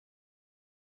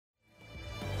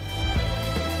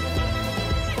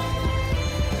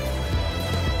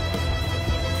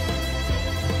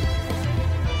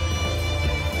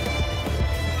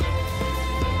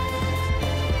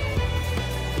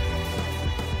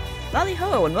Lally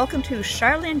ho, and welcome to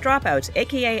Charlene Dropouts,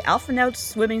 aka Alpha Notes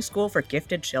Swimming School for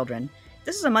Gifted Children.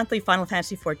 This is a monthly Final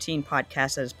Fantasy XIV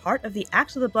podcast that is part of the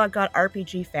Axe of the Blood God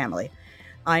RPG family.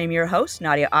 I am your host,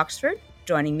 Nadia Oxford.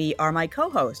 Joining me are my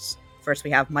co-hosts. First,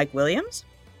 we have Mike Williams.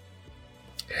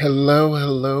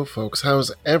 Hello, folks.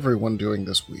 How's everyone doing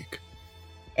this week?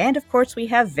 And, of course, we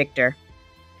have Victor.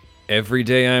 Every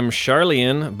day I'm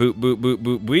Charlene. Boop, boop, boop,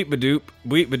 boop, boop, ba-doop,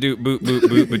 boop, ba-doop, boop, boop,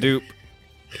 boop, ba-doop.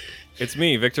 It's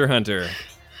me, Victor Hunter.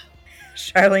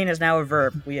 Charlene is now a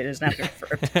verb. It is not a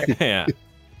verb. Yeah.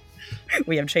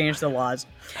 We have changed the laws.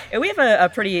 And we have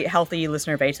a pretty healthy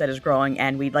listener base that is growing,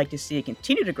 and we'd like to see it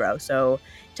continue to grow. So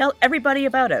tell everybody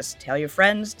about us. Tell your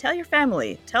friends. Tell your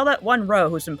family. Tell that one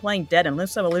row who's been playing Dead and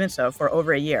Limso for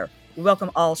over a year. We welcome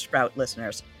all Sprout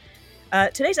listeners.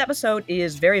 Today's episode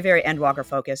is very, very Endwalker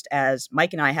focused, as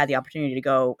Mike and I had the opportunity to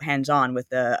go hands-on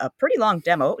with a pretty long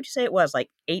demo. What would you say it was, like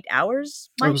 8 hours,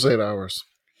 Mike? It was 8 hours.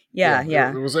 Yeah.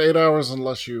 It was 8 hours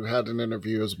unless you had an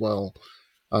interview as well.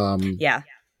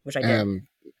 Which I did.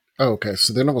 Okay,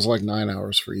 so then it was like 9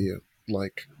 hours for you.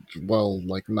 Like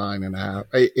 9.5,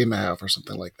 8.5 or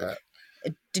something like that.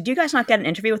 Did you guys not get an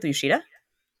interview with Yoshida?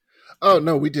 Oh,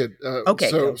 no, we did. Okay.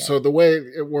 So the way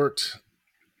it worked,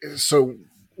 so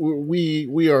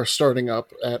we are starting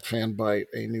up at Fanbyte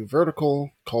a new vertical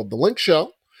called the Link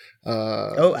Shell.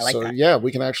 I like that. Yeah,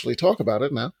 we can actually talk about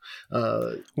it now.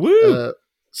 Woo!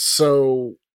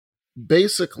 So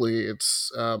basically,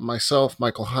 it's myself,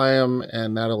 Michael Hyam,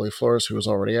 and Natalie Flores, who was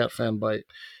already at Fanbyte.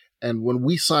 And when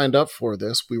we signed up for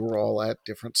this, we were all at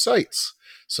different sites.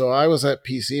 So I was at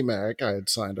PC Mag. I had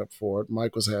signed up for it.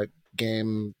 Mike was at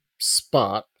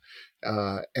GameSpot.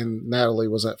 And Natalie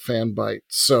was at Fanbyte.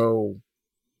 So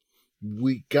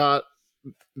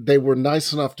they were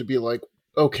nice enough to be like,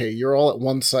 okay, you're all at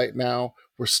one site now.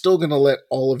 We're still going to let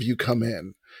all of you come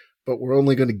in, but we're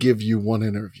only going to give you one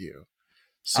interview.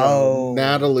 So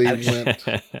Natalie went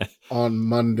on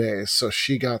Monday, so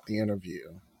she got the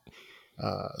interview.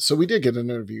 So we did get an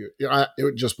interview.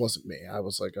 It just wasn't me. I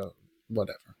was like, oh,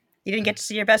 whatever. You didn't get to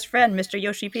see your best friend, Mr.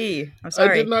 Yoshi P. I'm sorry.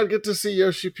 I did not get to see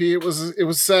Yoshi P. It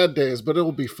was sad days, but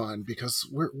it'll be fine because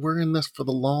we're in this for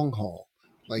the long haul.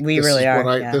 Like we really are.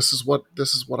 This is what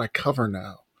I cover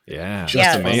now. Yeah,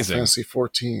 just amazing. Fantasy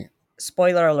 14.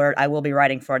 Spoiler alert: I will be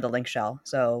writing for the Link Shell,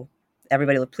 so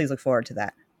everybody, please look forward to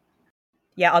that.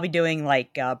 Yeah, I'll be doing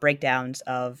like breakdowns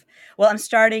of. Well, I'm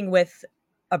starting with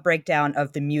a breakdown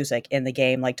of the music in the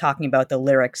game, like talking about the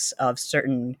lyrics of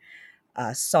certain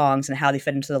songs and how they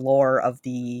fit into the lore of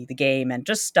the game, and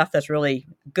just stuff that's really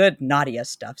good Nadia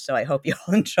stuff. So I hope you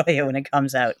all enjoy it when it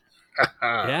comes out.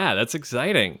 Yeah, that's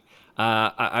exciting.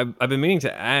 I've been meaning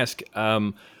to ask.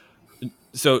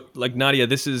 So, like Nadia,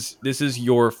 this is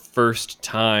your first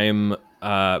time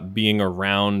being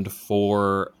around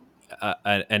for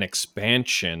an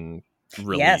expansion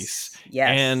release. Yes,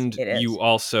 and it is. You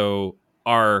also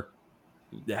got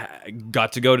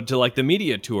to go to like the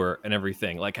media tour and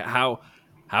everything. Like how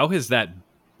has that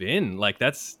been? Like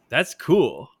that's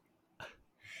cool.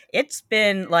 It's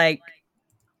been like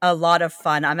a lot of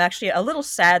fun. I'm actually a little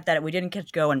sad that we didn't get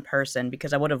to go in person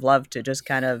because I would have loved to just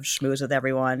kind of schmooze with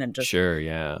everyone and just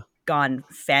gone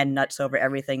fan nuts over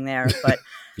everything there. But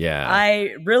yeah,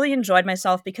 I really enjoyed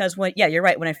myself because you're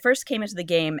right. When I first came into the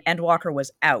game, Endwalker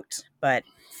was out, but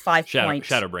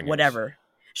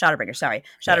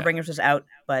Shadowbringers was out,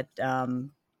 but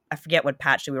I forget what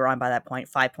patch we were on by that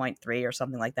point, 5.3 or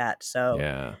something like that.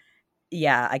 So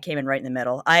yeah, I came in right in the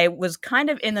middle. I was kind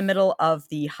of in the middle of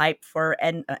the hype for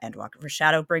Endwalker, for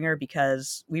Shadowbringer,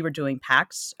 because we were doing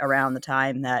PAX around the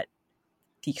time that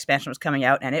the expansion was coming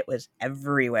out, and it was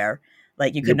everywhere.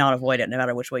 Like, you could not avoid it no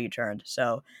matter which way you turned.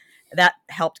 So that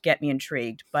helped get me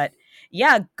intrigued. But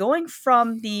yeah, going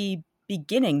from the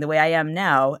beginning the way I am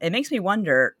now, it makes me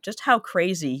wonder just how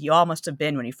crazy you all must have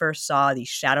been when you first saw the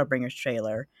Shadowbringers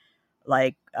trailer.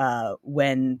 Like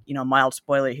when, mild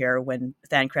spoiler here, when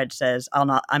Thancred says, I'm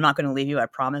not going to leave you, I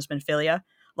promise, Minfilia.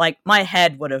 Like, my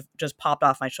head would have just popped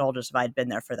off my shoulders if I'd been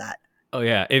there for that. Oh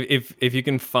yeah, if you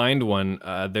can find one,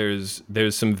 there's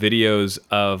some videos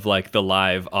of like the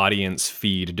live audience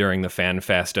feed during the fan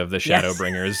fest of the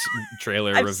Shadowbringers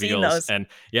trailer I've reveals, seen those. And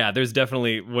yeah, there's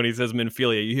definitely when he says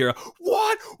Minfilia, you hear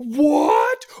what?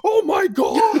 Oh my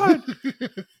god!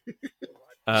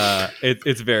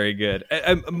 It's very good.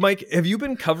 Mike, have you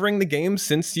been covering the game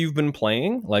since you've been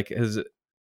playing? Like, has it?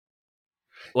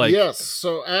 Like, yes.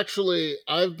 So actually,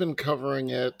 I've been covering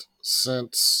it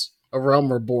since A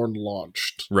Realm Reborn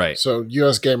launched. Right. So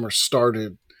US Gamer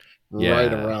started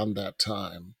right around that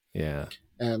time. Yeah.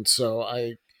 And so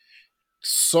I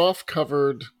soft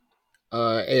covered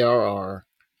ARR.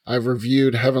 I've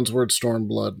reviewed Heavensward,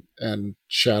 Stormblood, and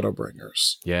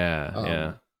Shadowbringers.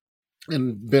 Yeah.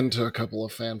 And been to a couple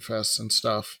of fan fests and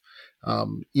stuff.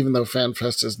 Even though fan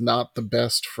fest is not the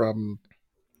best from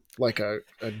like a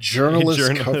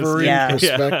journalist covering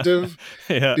perspective,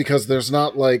 because there's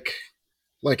not like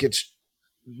it's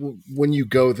when you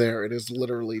go there, it is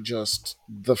literally just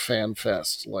the fan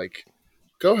fest. Like,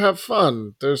 go have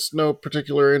fun. There's no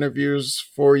particular interviews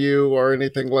for you or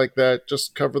anything like that.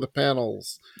 Just cover the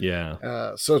panels.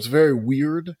 Yeah. So it's very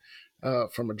weird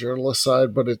from a journalist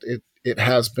side, but it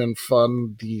has been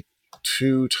fun the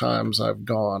 2 times I've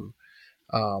gone.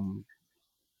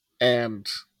 And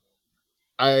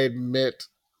I admit,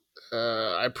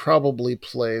 I probably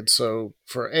played, so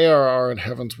for ARR and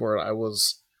Heavensward, I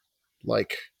was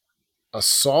like a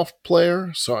soft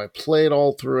player, so I played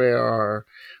all through ARR.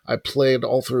 I played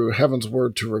all through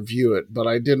Heavensward to review it, but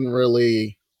I didn't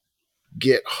really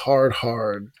get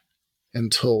hard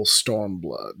until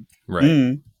Stormblood.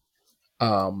 Right.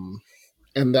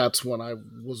 And that's when I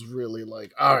was really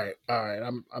like, all right,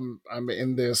 I'm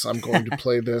in this. I'm going to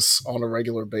play this on a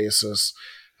regular basis.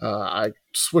 I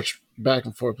switched back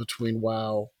and forth between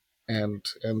WoW and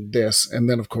this, and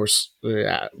then of course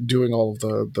doing all of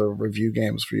the review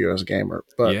games for you as a gamer.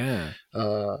 But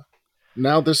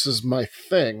now this is my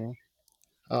thing.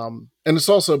 And it's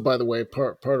also, by the way,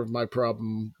 part of my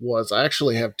problem was I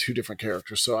actually have 2 different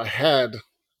characters. So I had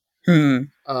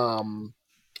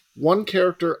one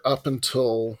character up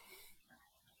until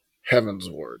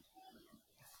Heavensward,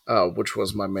 which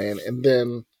was my main. And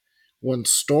then when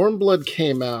Stormblood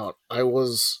came out, I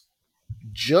was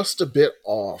just a bit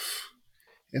off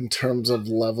in terms of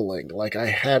leveling. Like, I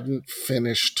hadn't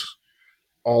finished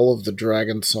all of the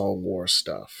Dragon Song War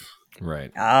stuff.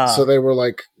 Right. So they were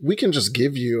like, we can just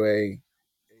give you a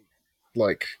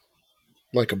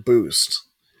a boost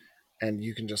and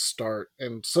you can just start.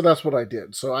 And so that's what I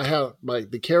did. So I have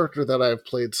the character that I've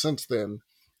played since then,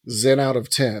 Zen out of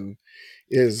 10,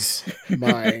 is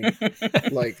my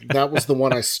that was the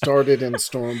one I started in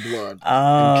Stormblood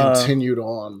and continued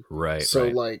on. Right. So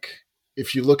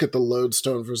if you look at the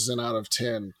lodestone for Zen out of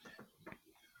 10,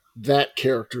 that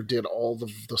character did all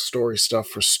the story stuff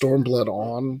for Stormblood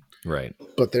on. Right.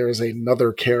 But there is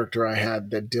another character I had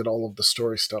that did all of the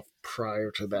story stuff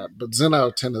prior to that. But Zen out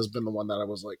of 10 has been the one that I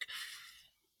was like,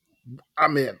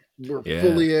 I'm in. We're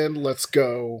fully in. Let's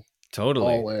go.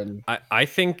 Totally. All in. I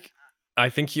think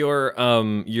your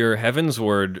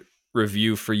Heavensward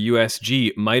review for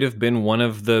USG might have been one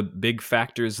of the big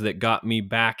factors that got me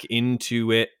back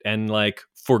into it and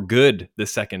for good the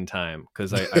second time,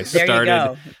 because I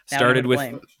started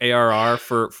with ARR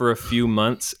for a few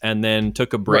months and then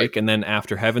took a break, and then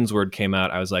after Heavensward came out,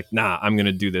 I was like, nah, I'm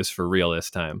gonna do this for real this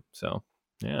time. So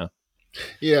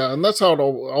yeah, and that's how it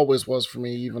always was for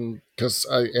me, even because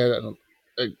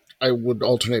I would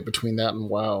alternate between that and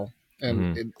WoW,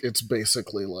 and it's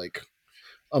basically like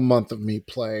a month of me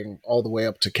playing all the way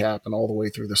up to cap and all the way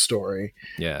through the story,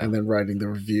 and then writing the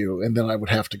review, and then I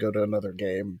would have to go to another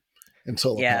game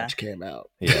until the patch came out.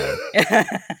 Yeah.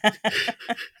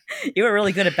 You were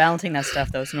really good at balancing that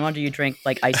stuff, though. So no wonder you drink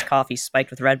iced coffee spiked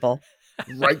with Red Bull.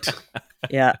 Right.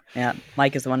 Yeah.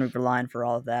 Mike is the one we rely on for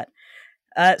all of that.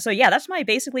 So that's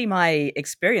basically my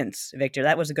experience, Victor.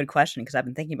 That was a good question, because I've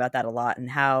been thinking about that a lot, and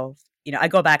how, I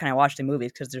go back and I watch the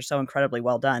movies because they're so incredibly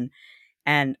well done.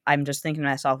 And I'm just thinking to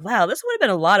myself, wow, this would have been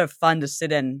a lot of fun to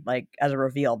sit in as a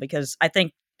reveal, because I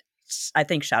think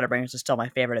Shadowbringers is still my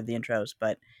favorite of the intros,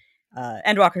 but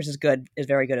Endwalkers is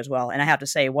very good as well. And I have to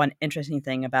say, one interesting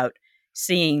thing about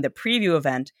seeing the preview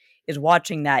event is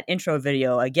watching that intro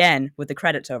video again with the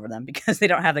credits over them, because they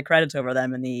don't have the credits over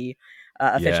them in the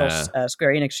official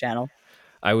Square Enix channel.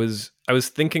 I was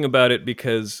thinking about it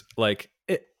because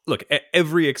look,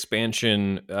 every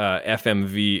expansion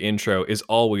FMV intro is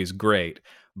always great,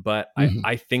 but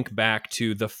I think back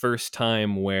to the first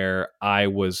time where I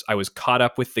was caught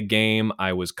up with the game,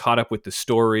 I was caught up with the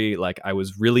story, I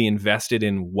was really invested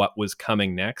in what was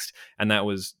coming next, and that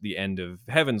was the end of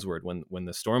Heavensward when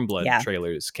the Stormblood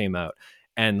trailers came out.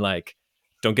 And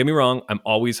don't get me wrong, I'm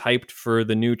always hyped for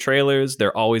the new trailers,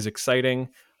 they're always exciting,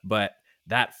 but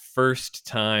that first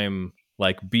time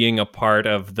being a part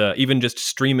of even just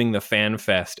streaming the fan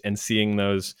fest and seeing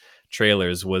those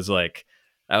trailers was that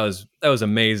was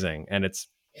amazing. And it's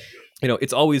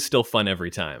it's always still fun every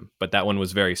time, but that one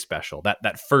was very special.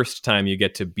 That first time you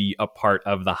get to be a part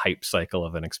of the hype cycle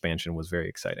of an expansion was very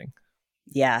exciting.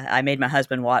 Yeah, I made my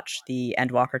husband watch the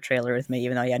Endwalker trailer with me,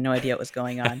 even though he had no idea what was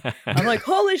going on. I'm like,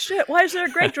 holy shit, why is there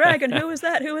a great dragon? Who is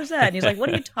that? And he's like, what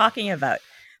are you talking about?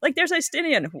 like there's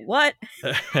Justinian. What?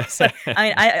 So I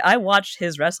mean, I watched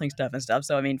his wrestling stuff and stuff.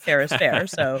 So I mean, fair is fair.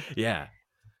 So yeah.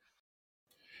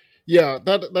 Yeah,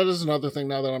 that is another thing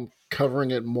now that I'm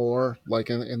covering it more, like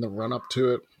in the run up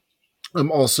to it.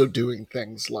 I'm also doing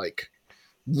things like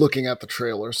looking at the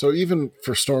trailer. So even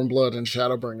for Stormblood and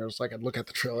Shadowbringers, like I'd look at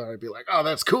the trailer and I'd be like, "Oh,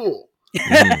 that's cool,"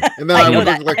 and then I would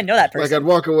look like, I know that person. Like I'd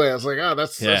walk away. I was like, "Oh,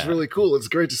 that's really cool. It's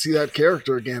great to see that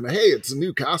character again. Hey, it's a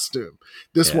new costume."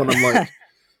 This one, I'm like,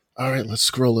 "All right, let's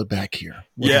scroll it back here.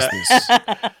 What is this?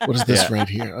 What is this right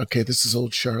here? Okay, this is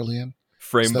old Charlian."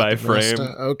 Frame by frame.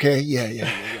 Okay, yeah.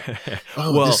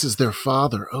 Oh, well, this is their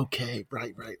father. Okay,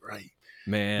 right.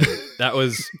 Man, that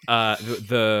was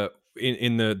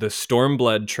in the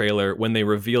Stormblood trailer when they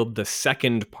revealed the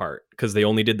second part, because they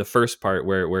only did the first part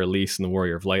where Lys and the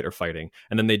Warrior of Light are fighting,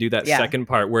 and then they do that second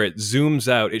part where it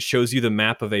zooms out, it shows you the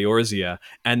map of Eorzea,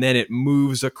 and then it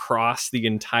moves across the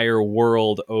entire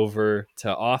world over to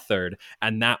Authard,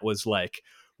 and that was like,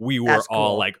 we were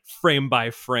all like, frame by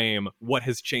frame, what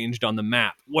has changed on the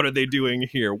map? What are they doing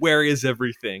here? Where is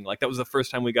everything? Like, that was the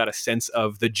first time we got a sense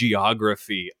of the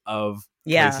geography of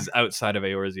places outside of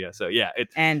Eorzea. So yeah,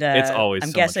 it's always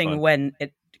I'm so guessing much fun. When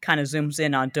it kind of zooms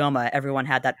in on Doma, everyone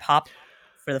had that pop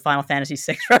for the Final Fantasy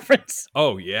VI reference.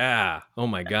 Oh yeah. Oh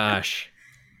my gosh.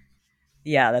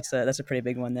 Yeah, that's a pretty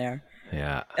big one there.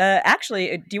 Yeah.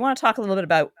 Actually, do you want to talk a little bit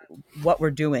about what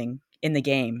we're doing in the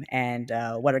game and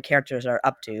what our characters are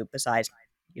up to besides,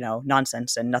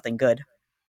 nonsense and nothing good?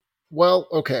 Well,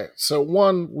 okay. So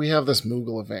one, we have this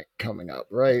Moogle event coming up,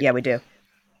 right? Yeah, we do.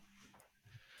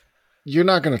 You're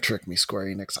not going to trick me, Square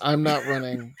Enix. I'm not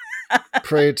running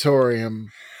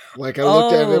Praetorium. Like I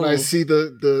looked at it and I see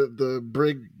the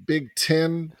big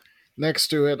 10 next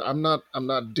to it. I'm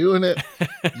not doing it.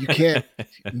 You can't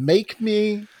make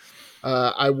me.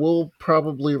 I will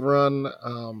probably run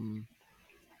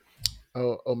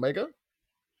Omega.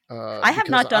 I have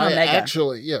not done Omega.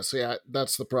 Actually, yes,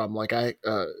 that's the problem. Like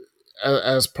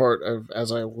as part of,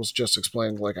 as I was just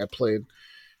explaining, like I played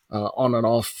on and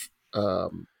off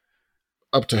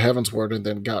up to Heavensward and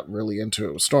then got really into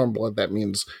it with Stormblood. That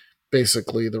means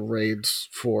basically the raids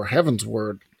for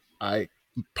Heavensward I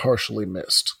partially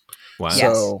missed.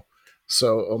 Wow.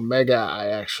 So Omega I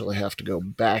actually have to go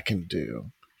back and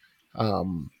do.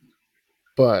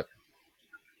 But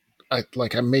I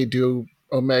may do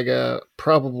Omega.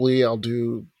 Probably I'll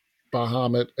do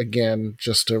Bahamut again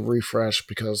just to refresh,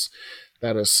 because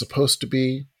that is supposed to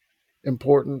be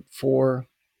important for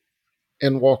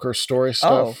Endwalker story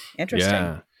stuff. Oh,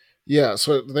 interesting. Yeah.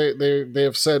 So they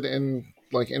have said in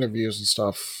like interviews and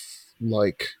stuff,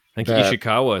 like I think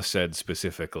Ishikawa said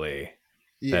specifically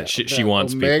that she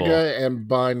wants Omega people. and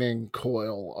Binding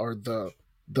Coil are the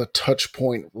touch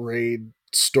point raid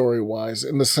story wise,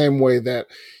 in the same way that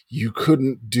you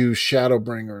couldn't do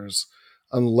Shadowbringers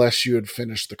unless you had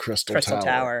finished the Crystal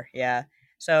Tower. Yeah.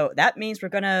 So that means we're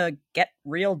gonna get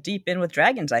real deep in with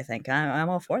dragons. I think I'm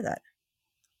all for that.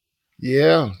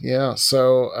 Yeah.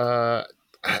 So,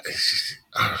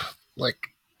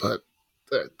 but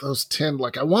those 10,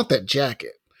 like I want that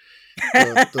jacket,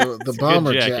 the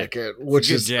bomber jacket,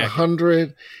 which is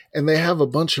 100, and they have a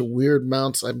bunch of weird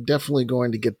mounts. I'm definitely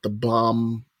going to get the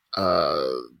bomb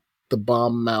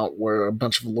mount where a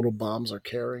bunch of little bombs are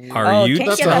carrying. Are you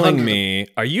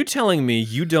telling me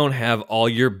you don't have all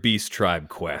your Beast Tribe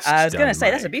quests? I was going to say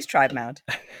that's a Beast Tribe mount.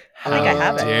 I think I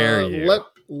have it. Dare you?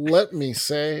 Let me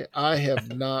say I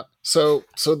have not. So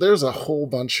there's a whole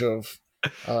bunch of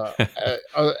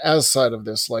as side of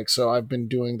this, like, so I've been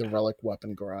doing the relic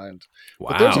weapon grind.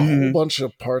 Wow. But there's a whole bunch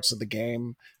of parts of the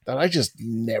game that I just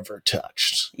never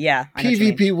touched. Yeah.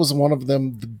 PvP was one of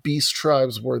them. The Beast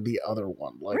Tribes were the other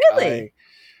one. Like, really?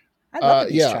 I love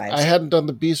the Beast Tribes. I hadn't done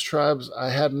the Beast Tribes.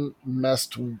 I hadn't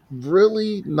messed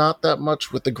really not that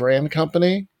much with the Grand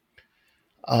Company.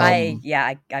 I'm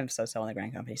so on the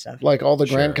Grand Company stuff. Like all the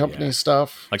Grand Company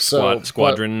stuff. Like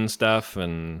squadron stuff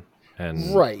and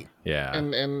right. Yeah.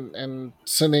 And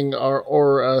sending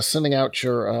sending out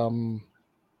your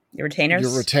retainers.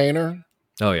 Your retainer.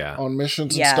 Oh yeah. On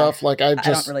missions and stuff. Like I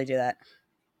don't really do that.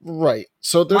 Right.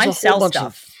 So there's a whole bunch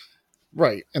of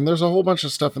right. And there's a whole bunch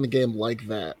of stuff in the game like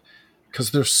that. Because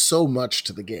there's so much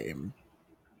to the game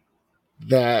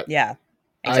that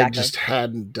I just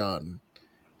hadn't done.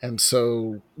 And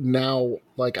so now,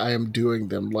 like, I am doing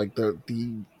them. Like, the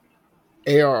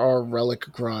ARR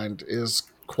relic grind is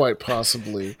quite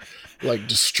possibly, like,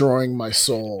 destroying my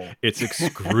soul. It's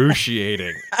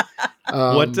excruciating.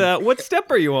 What step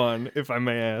are you on, if I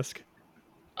may ask?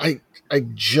 I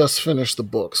just finished the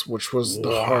books, which was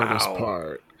the hardest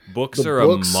part. Books are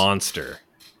a monster.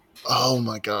 Oh,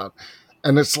 my God.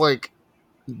 And it's like,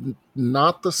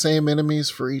 not the same enemies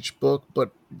for each book,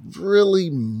 but really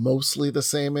mostly the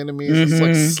same enemies. It's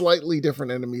like slightly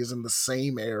different enemies in the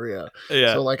same area.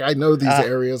 Yeah. So like I know these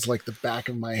areas like the back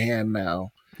of my hand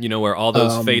now. You know where all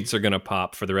those fates are going to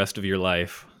pop for the rest of your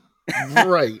life.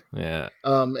 Right. Yeah.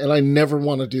 And I never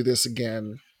want to do this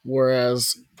again.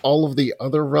 Whereas all of the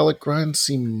other relic grinds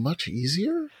seem much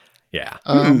easier. Yeah.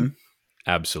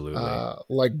 Absolutely.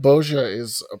 Like Boja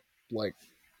is like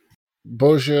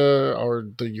Boja or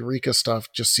the Eureka stuff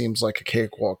just seems like a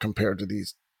cakewalk compared to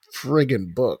these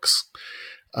friggin' books.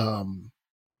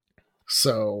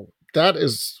 So that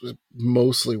is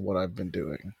mostly what I've been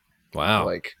doing. Wow.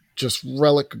 Like just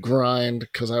relic grind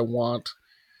because I want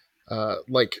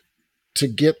like to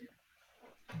get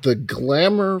the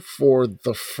glamour for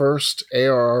the first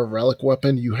ARR relic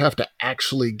weapon. You have to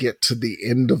actually get to the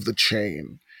end of the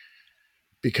chain,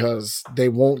 because they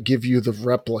won't give you the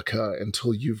replica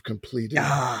until you've completed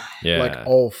like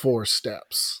all 4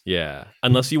 steps. Yeah.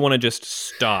 Unless you want to just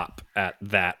stop at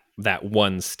that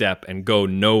one step and go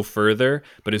no further.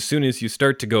 But as soon as you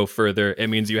start to go further, it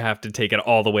means you have to take it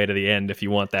all the way to the end if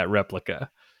you want that replica.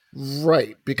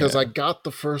 Right. Because I got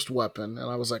the first weapon and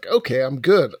I was like, okay, I'm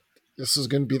good. This is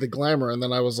going to be the glamour. And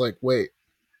then I was like, wait,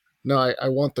 no, I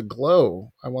want the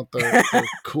glow. I want the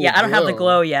cool I don't have the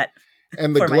glow yet.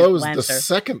 And the glow is the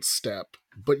second step,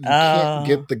 but you can't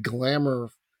get the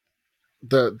glamour,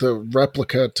 the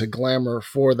replica to glamour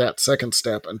for that second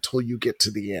step until you get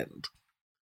to the end.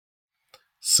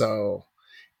 So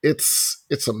it's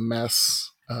a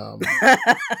mess.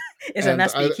 It's a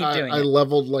mess, but you keep doing it. I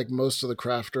leveled like most of the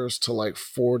crafters to like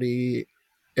 40,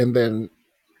 and then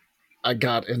I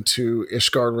got into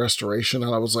Ishgard Restoration,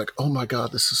 and I was like, oh my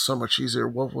god, this is so much easier.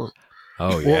 What was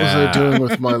I doing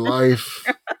with my life?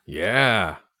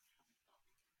 Yeah.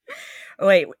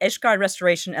 Wait, Ishgard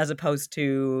Restoration as opposed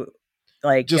to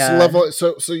like just level.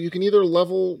 So you can either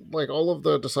level like all of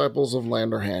the Disciples of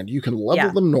Landerhand. You can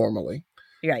level them normally,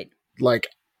 right? Like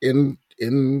in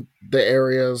the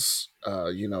areas,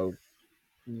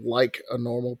 like a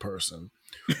normal person,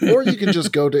 or you can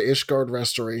just go to Ishgard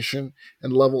Restoration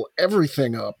and level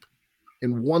everything up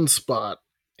in one spot.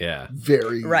 Yeah,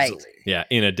 very easily. Yeah,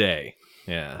 in a day.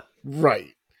 Yeah,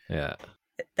 right. Yeah.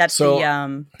 That's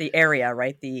the area,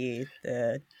 right? The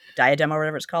diadem or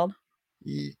whatever it's called.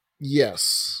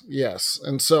 Yes.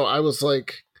 And so I was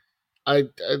like, I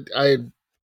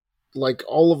like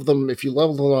all of them. If you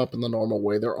level them up in the normal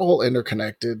way, they're all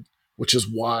interconnected, which is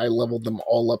why I leveled them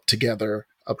all up together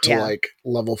up to like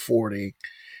level 40.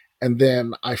 And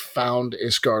then I found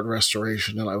Ishgard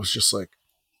Restoration, and I was just like,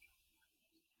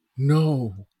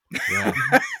 no. Yeah.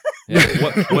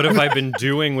 What have I been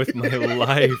doing with my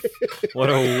life? What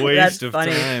a waste of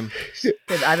time.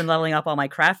 Because I've been leveling up all my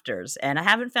crafters, and I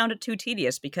haven't found it too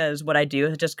tedious, because what I do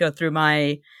is just go through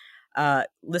my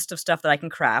list of stuff that I can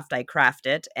craft. I craft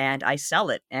it and I sell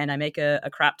it, and I make a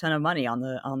crap ton of money on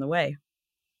the way.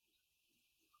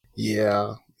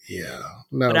 Yeah.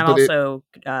 No, but I'm also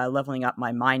leveling up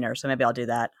my miner, so maybe I'll do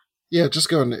that. Yeah, just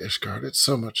go into Ishgard. It's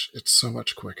so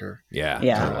much quicker. Yeah.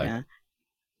 Yeah.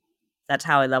 That's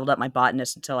how I leveled up my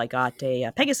botanist until I got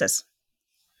a Pegasus.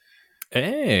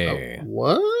 Hey.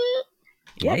 What?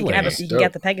 Yeah, you can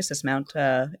get the Pegasus mount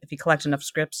if you collect enough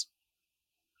scripts.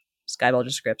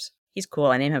 Skybolger scripts. He's cool.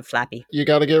 I name him Flappy. You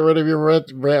got to get rid of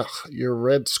your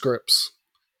red scripts.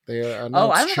 They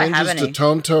announced changes to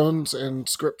tome tones and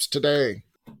scripts today.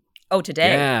 Oh,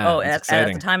 today? Yeah, at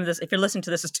the time of this, if you're listening to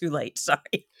this, it's too late.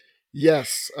 Sorry.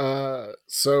 Yes.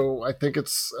 So I think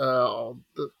it's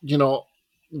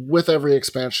with every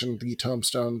expansion, the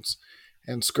tomestones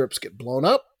and scripts get blown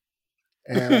up,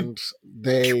 and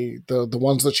the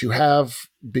ones that you have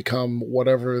become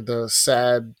whatever the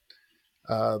sad,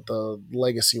 the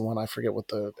legacy one. I forget what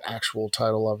the actual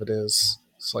title of it is.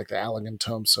 It's like the Allegan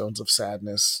Tomestones of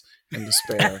Sadness and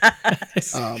Despair.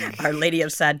 Our Lady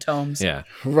of Sad Tomes. Yeah.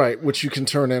 Right, which you can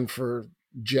turn in for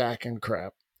jack and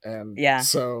crap. And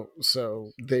so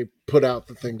they put out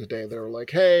the thing today. They were like,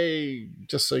 hey,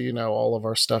 just so you know, all of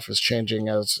our stuff is changing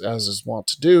as is wont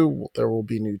to do. There will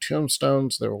be new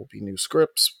tombstones. There will be new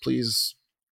scripts. Please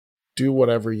do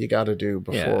whatever you got to do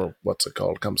before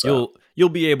comes out. You'll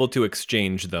be able to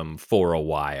exchange them for a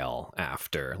while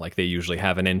after. Like they usually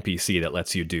have an NPC that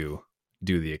lets you do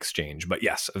the exchange. But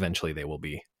yes, eventually they will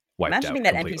be wiped out. Imagine being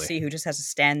that NPC who just has to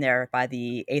stand there by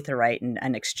the Aetherite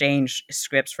and exchange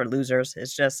scripts for losers.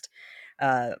 It's just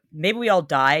maybe we all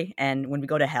die, and when we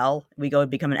go to hell, we go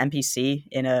become an NPC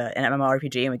in an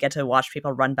MMORPG, and we get to watch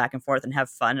people run back and forth and have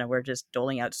fun, and we're just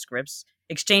doling out scripts.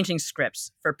 exchanging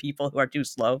scripts for people who are too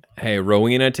slow. Hey,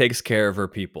 Rowena takes care of her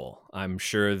people. I'm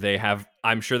sure they have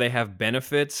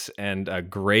benefits and a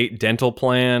great dental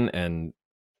plan and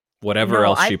whatever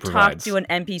else she provides. I talked to an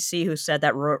NPC who said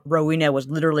that Rowena was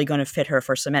literally going to fit her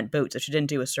for cement boots if she didn't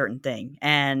do a certain thing,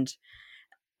 and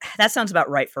that sounds about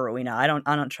right for Rowena. I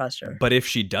don't trust her. But if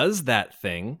she does that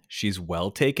thing, she's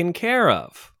well taken care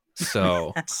of.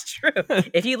 So that's true.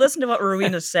 If you listen to what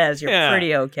Rowena says, you're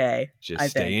pretty okay.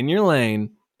 Just stay in your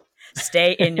lane.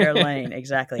 Stay in your lane.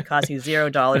 Exactly. It costs you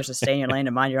 $0 to stay in your lane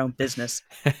and mind your own business.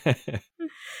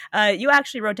 You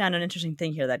actually wrote down an interesting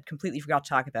thing here that I completely forgot to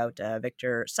talk about.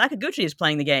 Victor, Sakaguchi is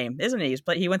playing the game, isn't he?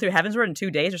 He went through Heavensward in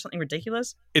 2 days or something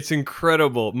ridiculous. It's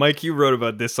incredible. Mike, you wrote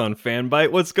about this on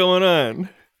Fanbyte. What's going on?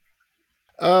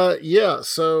 Yeah,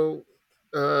 so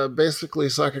basically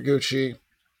Sakaguchi,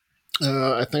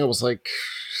 I think it was like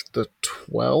the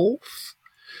 12th,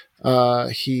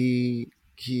 he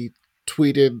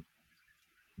tweeted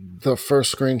the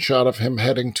first screenshot of him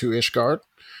heading to Ishgard,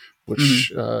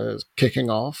 which is kicking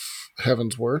off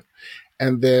Heavensward.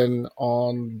 And then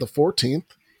on the 14th,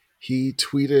 he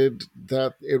tweeted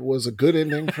that it was a good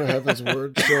ending for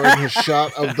Heavensward, showing a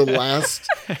shot of the last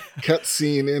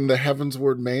cutscene in the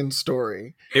Heavensward main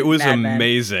story. It was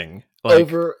amazing.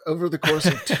 Over the course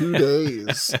of 2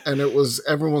 days. And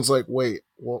everyone's like, wait,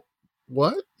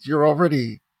 what? You're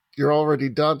already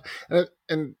done.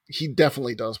 And he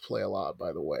definitely does play a lot,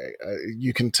 by the way.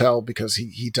 You can tell because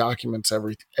he documents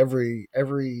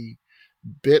every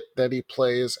bit that he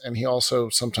plays, and he also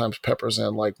sometimes peppers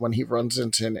in, like when he runs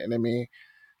into an enemy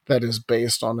that is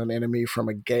based on an enemy from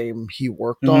a game he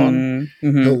worked on,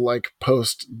 he'll like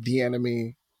post the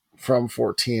enemy from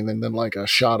 14 and then like a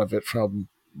shot of it from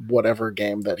whatever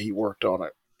game that he worked on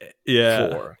it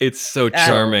for. It's so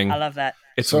charming. I love that.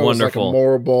 It's wonderful. It was like a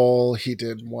Morable. He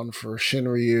did one for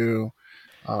Shinryu.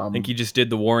 I think he just did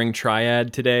the Warring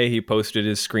Triad today. He posted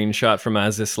his screenshot from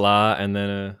Azizla and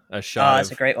then a shot. Oh,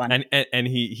 that's a great one. And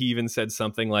he even said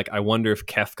something like, "I wonder if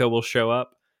Kefka will show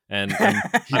up." And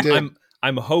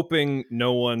I'm hoping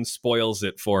no one spoils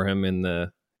it for him in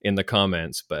the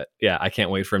comments. But yeah, I can't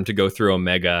wait for him to go through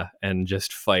Omega and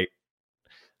just fight.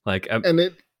 It's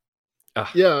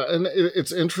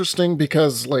interesting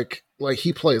because like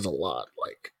he plays a lot,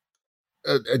 like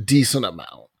a decent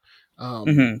amount.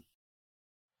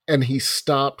 And he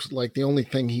stopped, like the only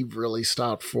thing he really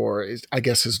stopped for is, I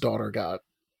guess, his daughter got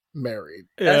married.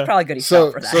 That was probably good he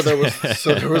stopped for that.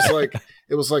 So there was like,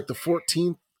 it was like the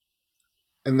 14th,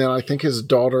 and then I think his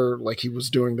daughter, like he was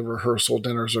doing the rehearsal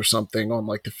dinners or something on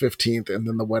like the 15th, and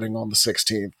then the wedding on the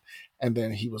 16th, and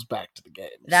then he was back to the game.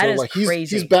 That is like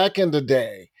crazy. He's back in the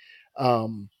day,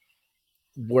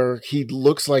 where he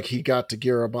looks like he got to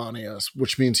Girabanius,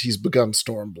 which means he's begun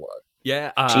Stormblood.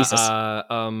 Yeah, Jesus.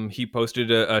 He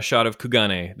posted a shot of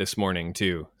Kugane this morning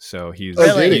too, so he's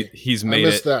made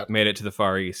it to the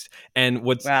Far East. And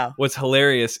what's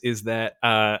hilarious is that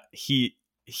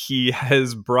he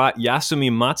has brought Yasumi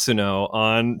Matsuno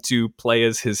on to play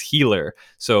as his healer.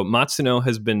 So Matsuno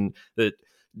has been the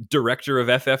director of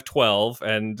FF12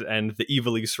 and the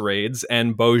Ivalice raids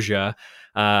and Boja,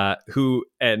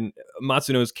 and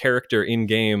Matsuno's character in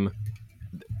game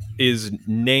is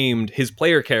named, his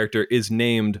player character is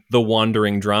named the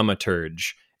Wandering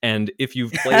Dramaturge. And if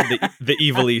you've played the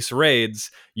Ivalice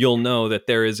raids, you'll know that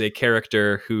there is a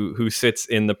character who sits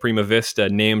in the Prima Vista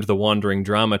named the Wandering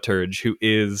Dramaturge, who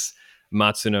is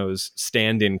Matsuno's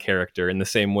stand-in character in the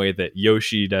same way that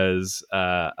Yoshida's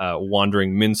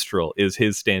Wandering Minstrel is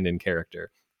his stand-in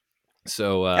character.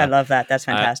 So I love that. That's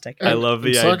fantastic. I love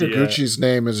the idea. Sakaguchi's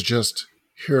name is just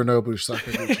Hironobu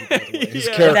Sakaguchi, by the way. His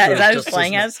character is that who's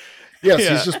playing as? Yes,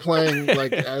 he's just playing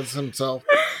like as himself.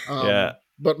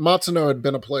 But Matsuno had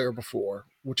been a player before,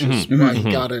 which is why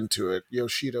he got into it.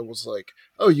 Yoshida was like,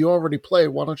 "Oh, you already play.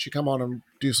 Why don't you come on and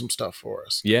do some stuff for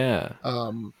us?" Yeah.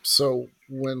 So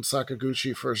when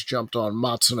Sakaguchi first jumped on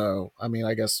Matsuno, I mean,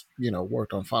 I guess,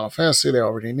 worked on Final Fantasy. They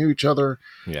already knew each other.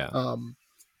 Yeah.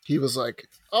 He was like,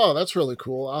 "Oh, that's really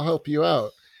cool. I'll help you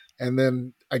out." And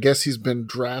then I guess he's been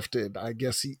drafted. I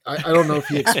guess I don't know if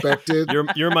he expected.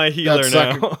 You're my healer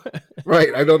now. Right.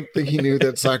 I don't think he knew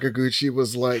that Sakaguchi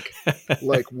was like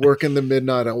working the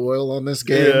midnight oil on this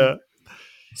game. Yeah.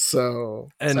 So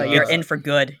you're in for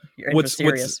good. You're in for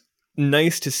serious. What's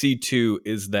nice to see too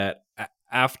is that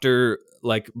after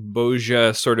like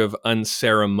Boja sort of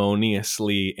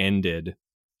unceremoniously ended,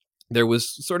 there was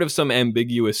sort of some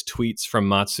ambiguous tweets from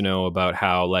Matsuno about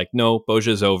how like, no,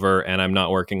 Boja's over and I'm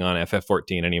not working on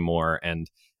FF14 anymore. And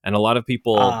a lot of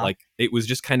people like, it was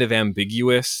just kind of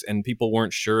ambiguous and people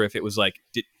weren't sure if it was like,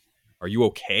 are you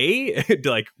okay?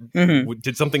 Like,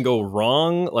 did something go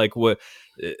wrong? Like, what?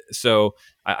 So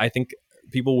I think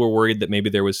people were worried that maybe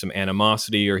there was some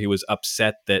animosity, or he was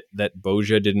upset that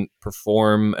Bozja didn't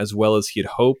perform as well as he had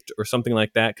hoped, or something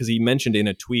like that. Because he mentioned in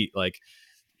a tweet, like,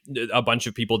 a bunch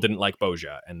of people didn't like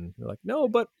Bozja, and they're like, no,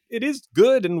 but it is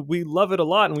good, and we love it a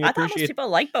lot, and we appreciate. I thought most people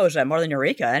like Bozja more than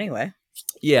Eureka, anyway.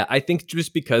 Yeah, I think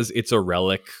just because it's a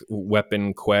relic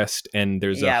weapon quest, and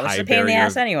there's a high barrier in the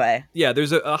ass anyway. Yeah,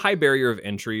 there's a high barrier of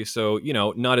entry, so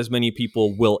not as many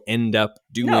people will end up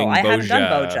doing. No, I Bozja. haven't done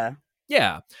Bozja.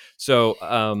 Yeah, so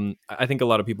I think a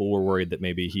lot of people were worried that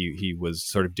maybe he was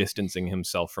sort of distancing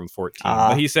himself from 14.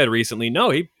 But he said recently, no,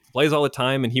 he plays all the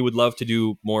time, and he would love to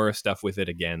do more stuff with it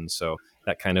again. So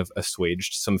that kind of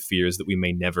assuaged some fears that we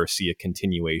may never see a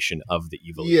continuation of the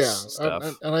evil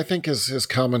stuff. And I think his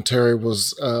commentary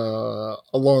was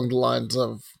along the lines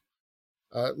of,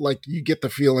 like, you get the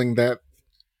feeling that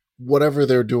whatever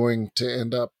they're doing to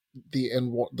end up the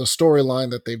storyline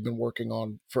that they've been working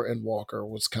on for Endwalker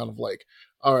was kind of like,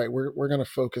 all right, we're going to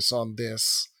focus on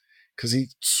this, because he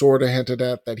sort of hinted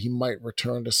at that he might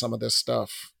return to some of this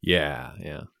stuff. Yeah.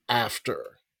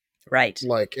 After. Right.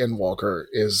 Like, Endwalker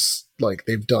is, like,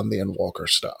 they've done the Endwalker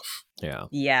stuff. Yeah.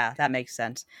 Yeah, that makes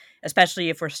sense. Especially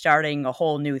if we're starting a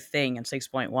whole new thing in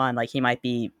 6.1, like, he might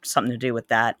be something to do with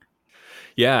that.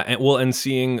 Yeah, and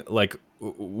seeing, like,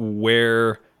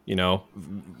 where,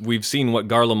 we've seen what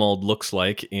Garlemald looks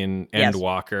like in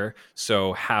Endwalker,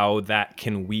 so how that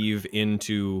can weave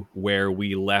into where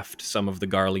we left some of the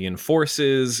Garlean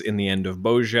forces in the end of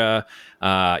Bozja.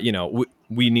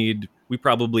 We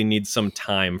probably need some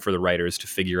time for the writers to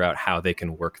figure out how they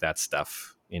can work that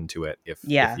stuff into it if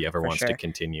he ever wants to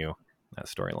continue that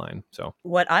storyline. So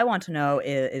what I want to know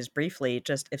is briefly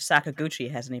just if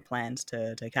Sakaguchi has any plans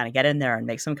to kind of get in there and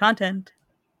make some content.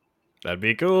 That'd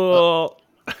be cool.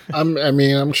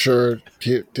 I'm sure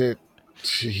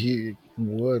he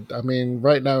would. I mean,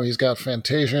 right now he's got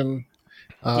Fantasian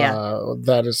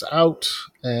that is out,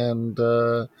 and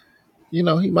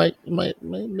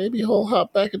maybe he'll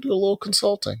hop back and do a little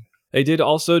consulting. They did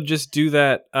also just do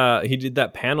that. He did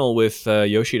that panel with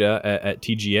Yoshida at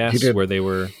TGS where they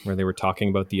were talking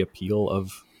about the appeal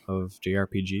of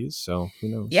JRPGs. So who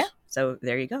knows? Yeah. So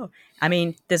there you go. I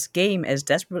mean, this game is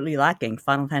desperately lacking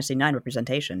Final Fantasy IX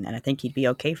representation, and I think he'd be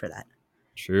okay for that.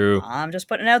 True. I'm just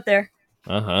putting it out there.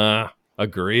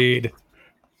 Agreed.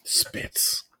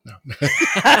 Spits. No.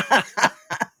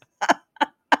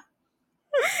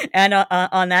 And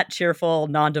on that cheerful,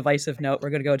 non-divisive note, we're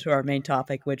going to go to our main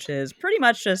topic, which is pretty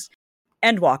much just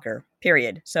Endwalker,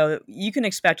 period. So you can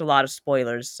expect a lot of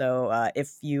spoilers. So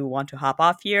if you want to hop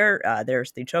off here,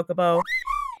 there's the Chocobo.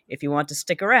 If you want to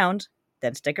stick around,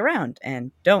 then stick around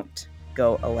and don't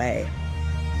go away.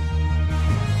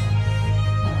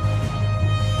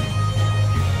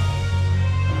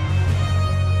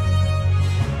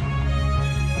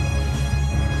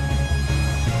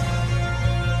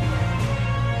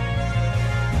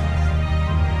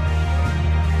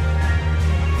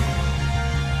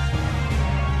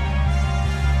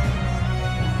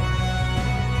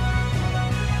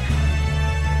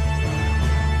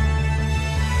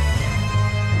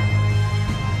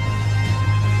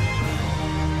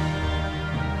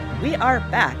 We are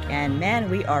back, and man,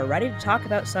 we are ready to talk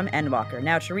about some Endwalker.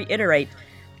 Now, to reiterate,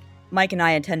 Mike and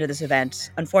I attended this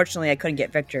event. Unfortunately, I couldn't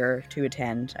get Victor to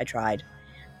attend. I tried.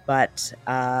 But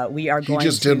we are going to... He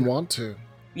just didn't want to.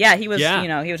 Yeah, he was,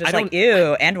 he was just like,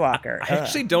 ew, Endwalker. I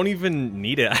actually don't even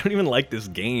need it. I don't even like this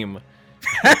game.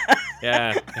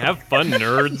 Yeah, have fun,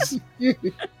 nerds.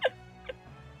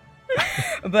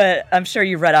 But I'm sure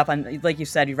you read up on, like you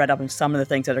said, you read up on some of the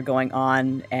things that are going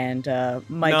on, and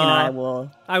Mike and I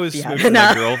will. I was smooching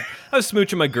my girl. I was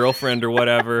smooching my girlfriend or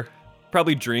whatever.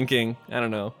 Probably drinking. I don't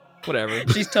know. Whatever.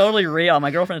 She's totally real.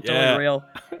 My girlfriend's totally real.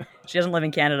 She doesn't live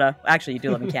in Canada. Actually, you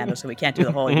do live in Canada, so we can't do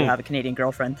the whole you have a Canadian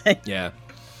girlfriend thing. Yeah.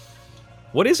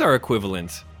 What is our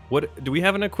equivalent? What do we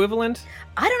have an equivalent?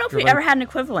 I don't know if we ever had an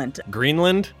equivalent.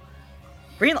 Greenland.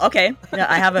 Greenland. Okay, yeah,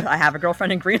 I have a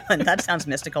girlfriend in Greenland. That sounds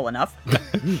mystical enough.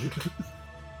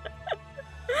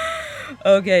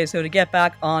 Okay, so to get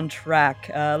back on track,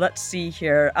 let's see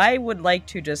here. I would like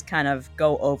to just kind of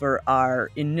go over our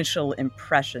initial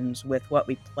impressions with what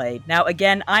we played. Now,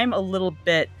 again, I'm a little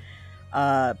bit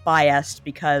biased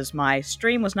because my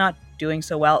stream was not doing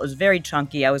so well. It was very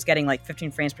chunky. I was getting like 15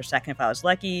 frames per second if I was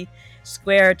lucky.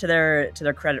 Square, to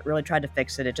their credit, really tried to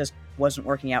fix it. It just wasn't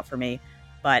working out for me.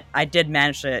 But I did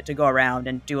manage to go around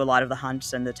and do a lot of the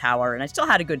hunts and the tower, and I still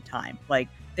had a good time. Like,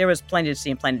 there was plenty to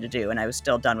see and plenty to do, and I was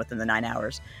still done within the 9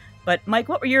 hours. But, Mike,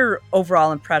 what were your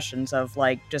overall impressions of,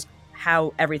 like, just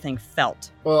how everything felt.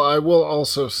 Well, I will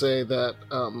also say that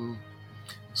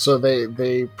so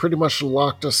they pretty much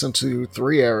locked us into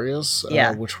 3 areas,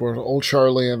 which were Old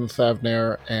Charlian,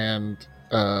 Thavnair, and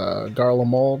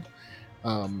Garlemald.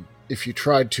 If you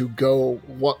tried to go,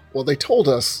 well, they told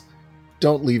us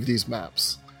don't leave these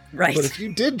maps. Right. But if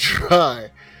you did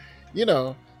try,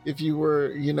 if you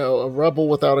were, a rebel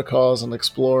without a cause, an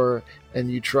explorer, and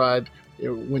you tried,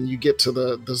 when you get to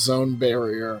the zone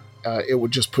barrier, it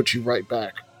would just put you right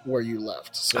back where you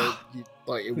left. So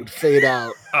it would fade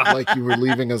out like you were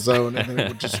leaving a zone, and then it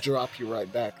would just drop you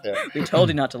right back there. We told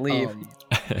you not to leave.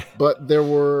 But there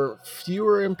were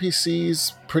fewer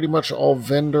NPCs, pretty much all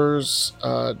vendors,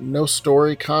 no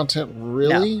story content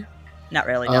really. No, not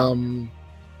really, no.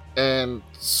 And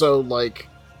so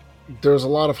there's a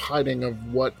lot of hiding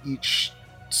of what each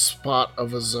spot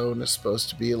of a zone is supposed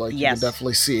to be. Like, you can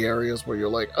definitely see areas where you're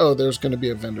like, oh, there's going to be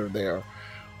a vendor there.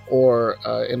 Or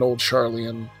in Old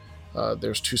Charlian,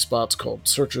 there's 2 spots called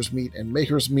Searcher's Meet and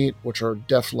Maker's Meet, which are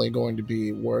definitely going to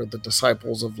be where the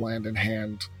disciples of Land in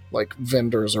Hand, like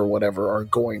vendors or whatever, are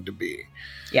going to be.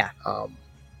 Yeah.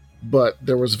 But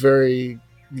there was very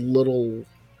little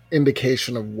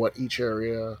indication of what each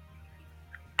area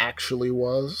actually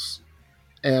was.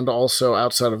 And also,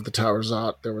 outside of the Tower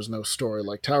Zot, there was no story.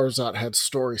 Like, Tower Zot had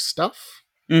story stuff.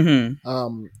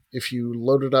 Mm-hmm. If you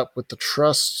loaded up with the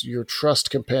Trust, your Trust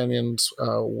companions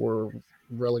were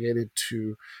relegated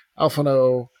to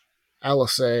Alphino,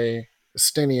 Alisei,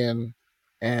 Estinian,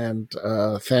 and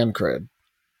Thancred.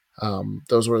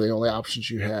 Those were the only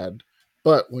options you had.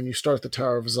 But when you start the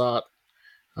Tower of Zot,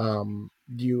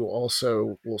 you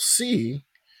also will see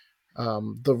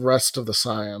the rest of the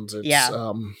Scions. It's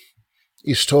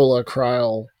Ishtola,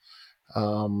 Kryl.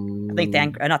 I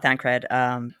think not Thancred.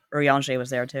 Urianger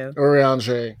was there too.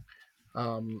 Urianger.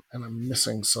 And I'm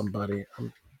missing somebody.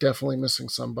 I'm definitely missing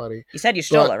somebody. You said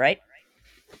Ishtola, right?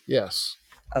 Yes.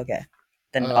 Okay.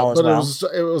 Then all is well.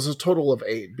 But it was a total of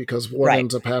 8, because what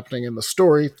ends up happening in the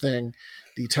story thing,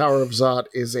 the Tower of Zot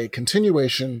is a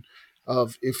continuation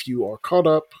of, if you are caught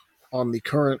up on the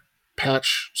current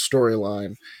patch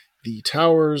storyline, the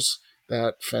towers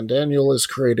that Fandaniel is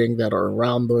creating that are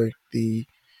around the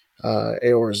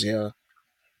Eorzea,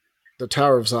 the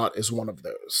Tower of Zot is one of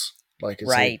those. Like,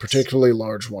 it's a particularly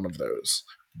large one of those,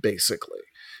 basically.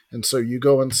 And so you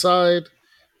go inside,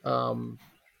 and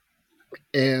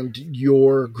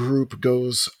your group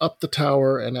goes up the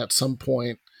tower, and at some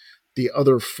point, the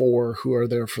other 4 who are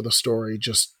there for the story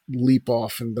just leap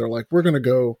off, and they're like, we're going to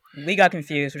go. We got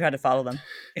confused. We tried to follow them.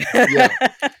 Yeah.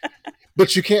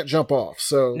 But you can't jump off.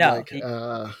 So, no,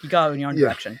 you go in your own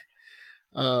direction.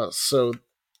 So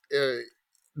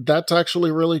that's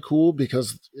actually really cool,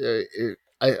 because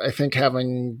I think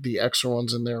having the extra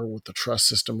ones in there with the trust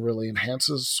system really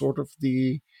enhances sort of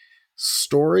the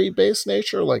story-based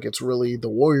nature. Like, it's really the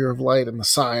Warrior of Light and the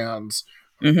Scions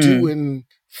doing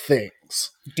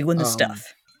things. Doing the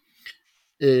stuff.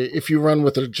 If you run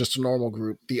with just a normal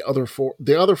group, the other four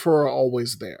are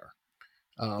always there.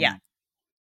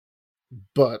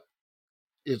 But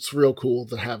it's real cool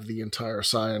to have the entire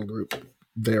Scion group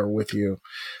there with you.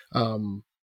 And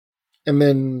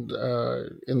then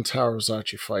in Tower of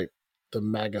Zot, you fight the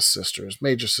Magus sisters,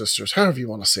 Major sisters, however you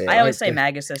want to say it. I always say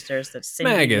Magus sisters. That's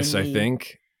Cindy, Magus, Mindy. I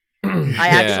think. I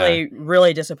actually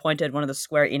really disappointed one of the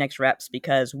Square Enix reps,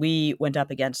 because we went up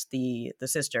against the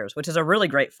sisters, which is a really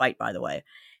great fight, by the way.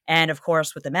 And of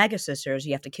course, with the Magus sisters,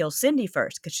 you have to kill Cindy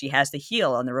first, because she has the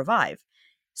heal on the revive.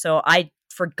 So I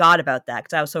forgot about that,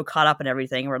 because I was so caught up in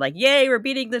everything. We're like, yay, we're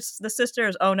beating the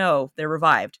sisters. Oh no, they're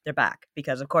revived. They're back,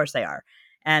 because of course they are.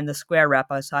 And the Square rep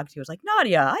I was talking to was like,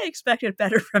 Nadia, I expected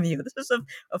better from you. This is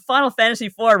a Final Fantasy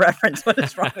IV reference. What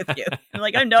is wrong with you? I'm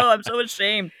like, I know, I'm so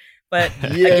ashamed. But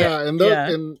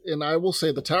and I will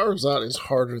say the Tower of Zot is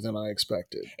harder than I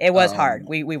expected. It was hard.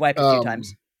 We wiped a few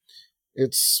times.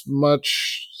 It's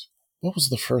much. What was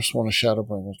the first one of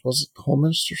Shadowbringers? Was it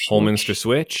Holminster Switch? Holminster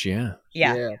Switch, yeah.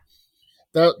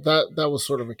 That was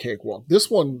sort of a cakewalk. This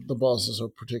one, the bosses are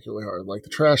particularly hard. Like, the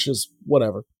trash is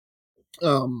whatever.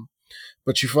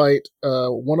 But you fight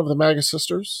one of the Magus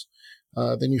sisters,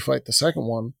 then you fight the second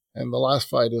one, and the last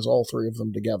fight is all 3 of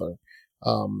them together.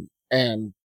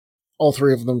 And all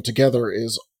 3 of them together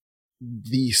is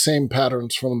the same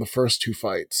patterns from the first 2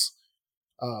 fights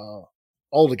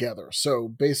all together. So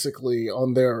basically,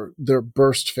 on their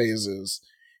burst phases,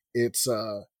 it's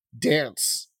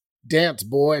dance,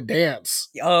 boy, dance.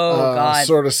 Oh, God.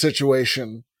 Sort of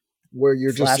situation where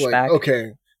you're just Flashback. like,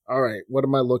 okay, all right, what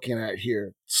am I looking at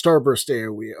here? Starburst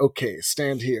AoE. Okay,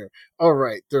 stand here. All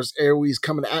right, there's AoEs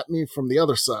coming at me from the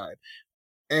other side.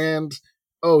 And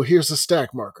oh, here's a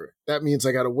stack marker. That means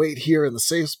I got to wait here in the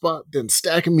safe spot, then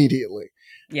stack immediately.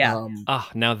 Yeah.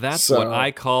 Now that's what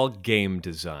I call game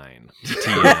design.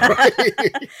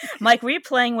 Mike, were you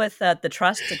playing with the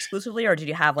Trust exclusively, or did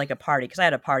you have like a party? Because I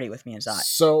had a party with me and Zot.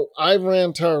 So I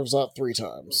ran Tower of Zot 3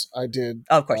 times. I did,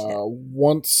 of course,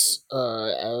 once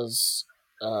as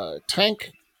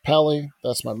tank, Pally,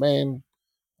 that's my main.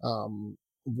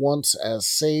 Once as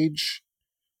Sage,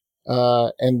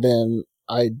 and then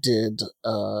I did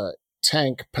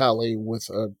tank Pally with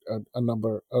a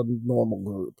normal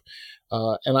group.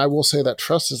 And I will say that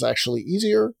Trust is actually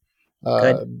easier.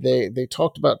 They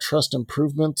talked about Trust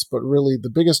improvements, but really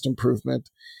the biggest improvement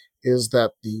is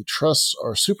that the Trusts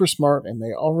are super smart and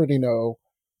they already know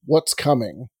what's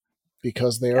coming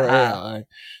because they are AI.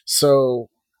 So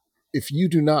if you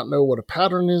do not know what a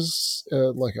pattern is,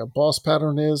 like a boss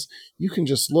pattern is, you can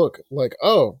just look like,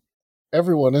 oh,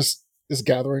 everyone is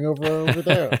gathering over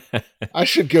there. I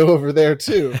should go over there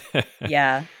too.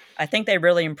 Yeah. I think they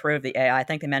really improved the AI. I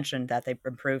think they mentioned that they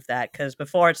improved that because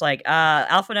before it's like,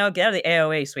 Alpha No, get out of the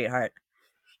AoE, sweetheart.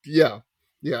 Yeah.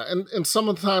 Yeah. And some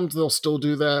of the times they'll still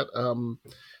do that.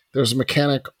 There's a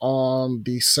mechanic on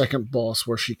the second boss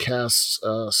where she casts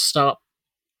Stop.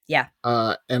 Yeah.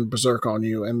 And Berserk on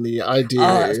you. And the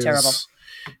idea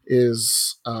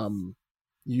is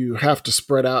you have to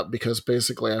spread out because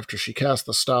basically after she casts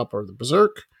the Stop or the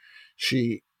Berserk,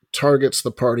 she targets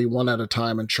the party one at a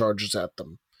time and charges at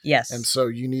them. Yes. And so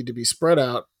you need to be spread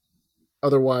out.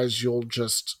 Otherwise, you'll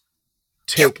just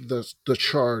take the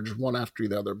charge one after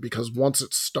the other because once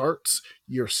it starts,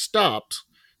 you're stopped,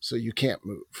 so you can't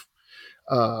move.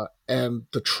 And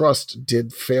the Trust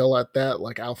did fail at that.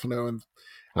 Like Alphino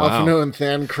and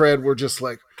Thancred were just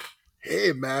like,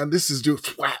 hey, man, this is doing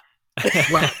flat.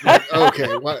 Like,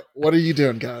 okay, what are you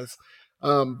doing, guys?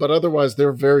 But otherwise, they're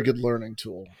a very good learning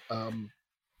tool.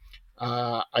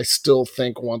 I still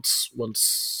think once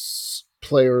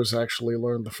players actually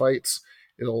learn the fights,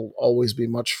 it'll always be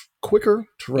much quicker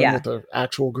to run with an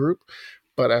actual group.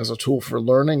 But as a tool for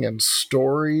learning and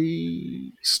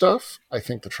story stuff, I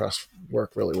think the Trust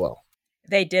work really well.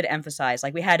 They did emphasize,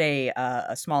 like we had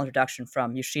a small introduction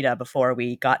from Yoshida before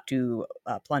we got to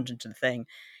plunge into the thing.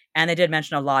 And they did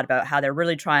mention a lot about how they're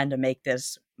really trying to make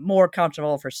this more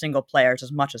comfortable for single players as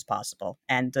much as possible.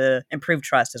 And improved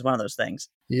Trust is one of those things.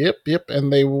 Yep.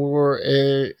 And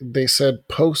they said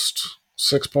post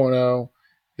 6.0,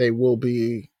 they will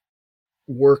be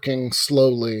working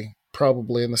slowly,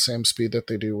 probably in the same speed that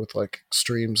they do with like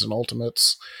Extremes and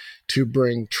Ultimates, to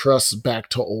bring Trust back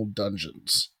to old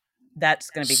dungeons. That's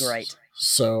going to be great.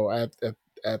 So at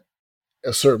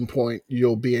a certain point,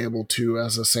 you'll be able to,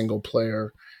 as a single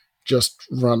player, just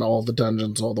run all the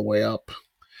dungeons all the way up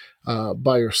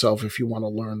by yourself if you want to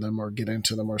learn them or get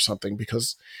into them or something.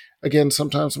 Because, again,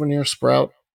 sometimes when you're a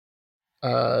Sprout,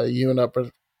 you end up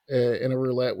in a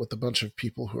roulette with a bunch of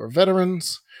people who are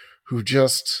veterans who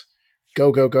just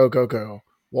go,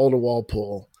 wall-to-wall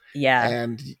pull. Yeah.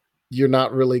 And you're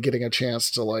not really getting a chance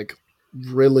to, like,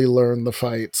 really learn the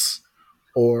fights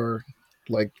or,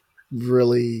 like,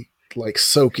 really like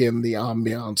soak in the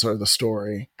ambiance or the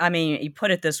story. I mean, you put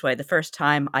it this way. The first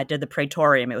time I did the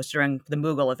Praetorium, it was during the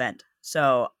Moogle event.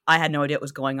 So I had no idea what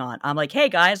was going on. I'm like, hey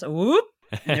guys, whoop.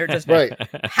 And they're just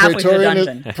halfway through the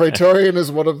dungeon. Praetorian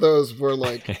is one of those where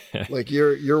like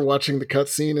you're watching the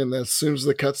cutscene, and as soon as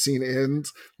the cutscene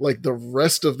ends, like the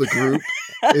rest of the group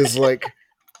is like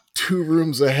 2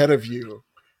 rooms ahead of you.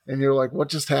 And you're like, what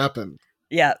just happened?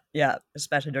 Yeah.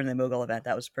 Especially during the Moogle event,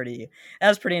 that was pretty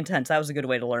intense. That was a good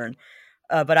way to learn.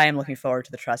 But I am looking forward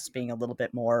to the Trusts being a little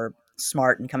bit more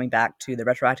smart and coming back to the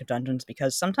retroactive dungeons,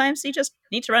 because sometimes you just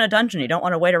need to run a dungeon. You don't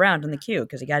want to wait around in the queue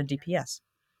because you got a DPS,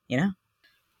 you know?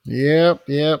 Yep.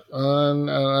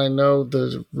 I know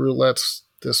the roulettes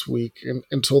this week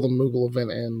until the Moogle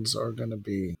event ends are going to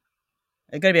be...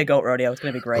 It's going to be a goat rodeo. It's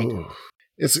going to be great. Oh,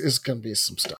 it's going to be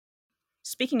some stuff.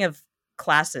 Speaking of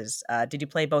classes, did you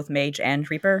play both Mage and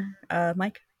Reaper,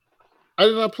 Mike? I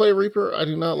did not play Reaper. I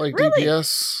do not like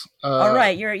DPS. All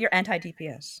right, you're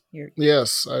anti-DPS.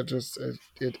 Yes, I just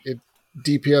it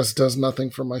DPS does nothing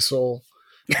for my soul.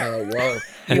 You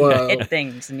hit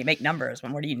things and you make numbers.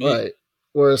 What do you need? Right.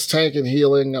 Whereas tank and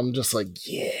healing, I'm just like,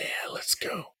 yeah, let's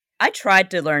go. I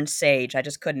tried to learn Sage. I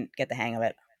just couldn't get the hang of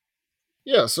it.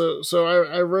 Yeah, so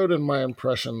I wrote in my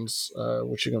impressions,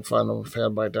 which you can find on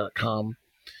fanbyte.com,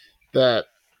 that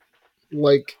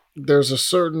like there's a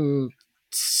certain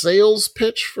sales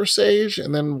pitch for Sage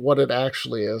and then what it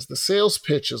actually is. The sales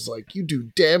pitch is like you do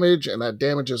damage and that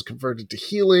damage is converted to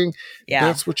healing. Yeah.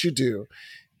 That's what you do.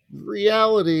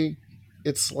 Reality,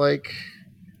 it's like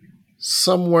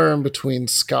somewhere in between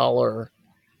Scholar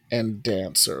and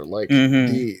Dancer. Like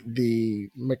the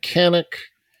mechanic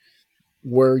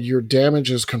where your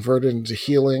damage is converted into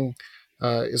healing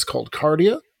is called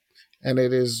Cardia, and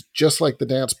it is just like the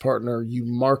dance partner. You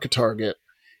mark a target,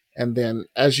 and then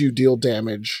as you deal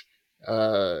damage,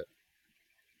 a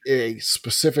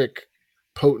specific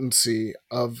potency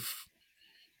of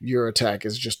your attack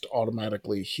is just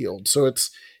automatically healed. So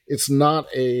it's not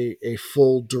a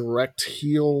full direct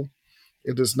heal.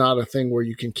 It is not a thing where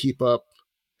you can keep up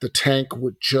the tank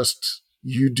with just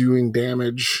you doing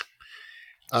damage.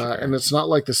 Sure. And it's not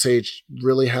like the Sage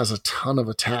really has a ton of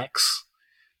attacks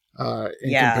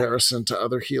in comparison to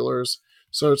other healers.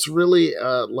 So it's really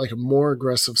like a more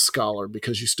aggressive Scholar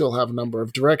because you still have a number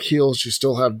of direct heals, you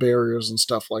still have barriers and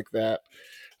stuff like that.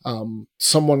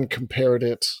 Someone compared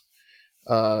it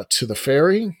to the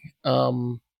Fairy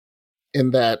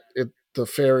in that the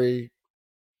Fairy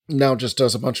now just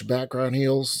does a bunch of background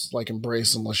heals, like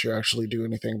Embrace, unless you actually do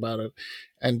anything about it.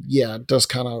 And yeah, it does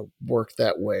kind of work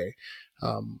that way.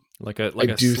 Like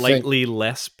a slightly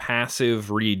less passive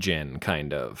regen,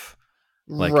 kind of.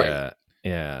 Like right.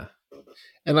 Yeah.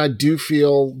 And I do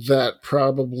feel that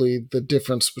probably the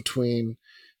difference between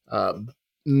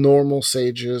normal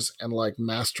Sages and like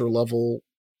master level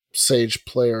Sage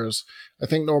players, I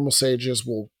think normal Sages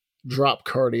will drop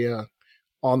Cardia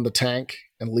on the tank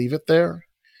and leave it there.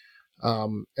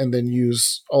 And then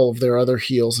use all of their other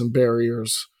heals and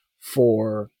barriers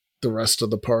for the rest of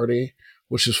the party,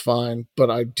 which is fine. But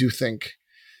I do think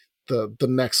the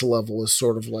next level is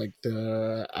sort of like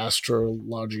the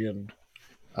Astrologian,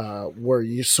 where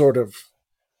you sort of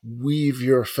weave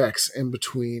your effects in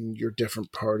between your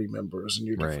different party members and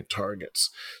your different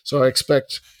targets. So I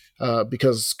expect,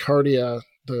 because Cardia,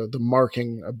 the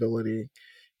marking ability,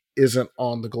 isn't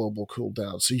on the global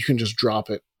cooldown, so you can just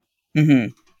drop it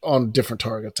on different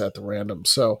targets at the random.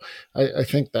 So I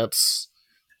think that's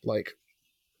like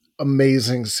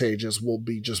amazing Sages will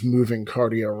be just moving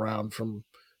Cardia around from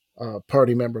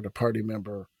party member to party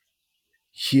member,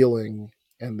 healing,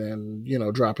 and then,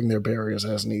 dropping their barriers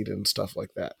as needed and stuff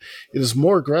like that. It is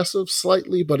more aggressive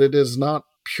slightly, but it is not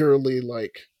purely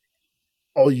like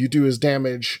all you do is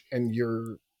damage and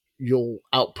you'll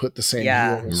output the same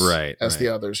heals as the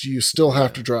others. You still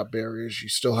have to drop barriers. You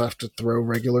still have to throw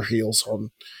regular heals on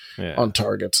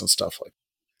targets and stuff like that.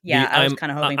 Yeah, I was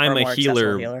kind of hoping for a more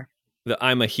accessible healer. The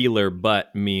I'm a healer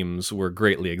but memes were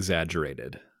greatly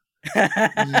exaggerated.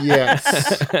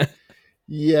 Yes.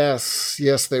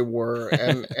 yes, they were.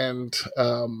 And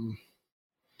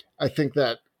I think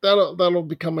that'll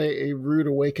become a rude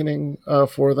awakening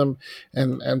for them,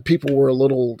 and people were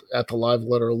at the live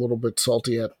letter a little bit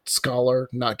salty at Scholar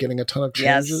not getting a ton of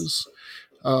changes.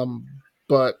 Yes.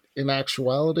 But in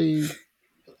actuality,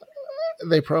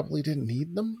 they probably didn't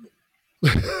need them.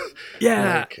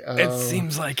 Yeah, it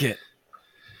seems like it.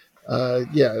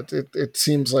 It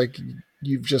seems like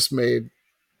you've just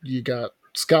you got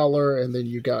Scholar and then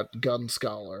you got Gun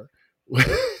Scholar.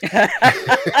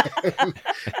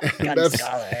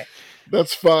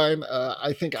 That's fine.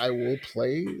 I think I will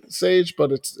play Sage,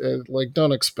 but it's like,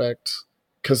 don't expect,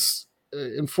 because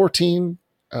in 14,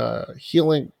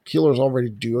 healers already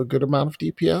do a good amount of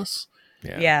DPS.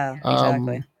 Yeah,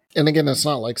 exactly. And again, it's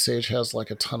not like Sage has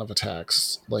like a ton of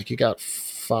attacks. Like, you got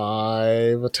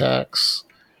 5 attacks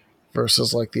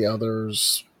versus like the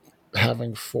others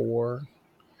having 4.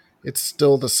 It's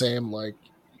still the same, like,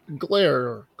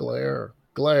 glare. Holy.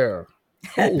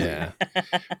 Yeah.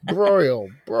 broil.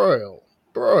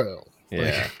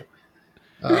 Yeah.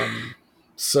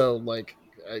 So like,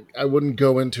 I wouldn't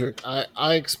go into it.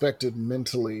 I expected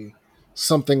mentally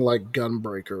something like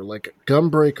Gunbreaker. Like,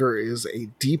 Gunbreaker is a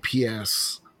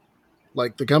DPS.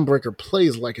 Like, the Gunbreaker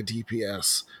plays like a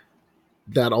DPS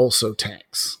that also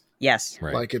tanks. Yes.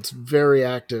 Right. Like, it's very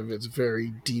active. It's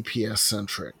very DPS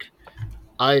centric.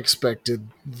 I expected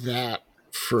that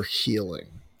for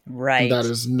healing. Right. And that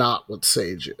is not what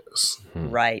Sage is.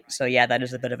 Right. So yeah, that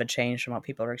is a bit of a change from what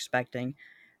people are expecting.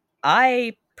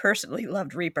 I personally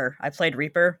loved Reaper. I played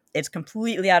Reaper. It's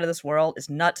completely out of this world. It's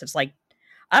nuts. It's like,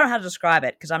 I don't know how to describe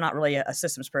it because I'm not really a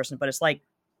systems person, but it's like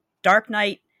Dark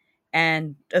Knight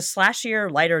and a slashier,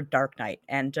 lighter Dark Knight,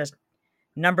 and just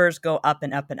numbers go up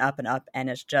and up and up and up, and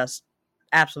it's just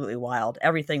absolutely wild.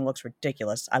 Everything looks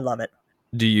ridiculous. I love it.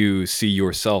 Do you see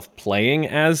yourself playing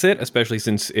as it, especially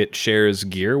since it shares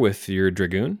gear with your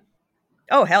Dragoon?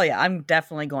 Oh, hell yeah. I'm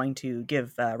definitely going to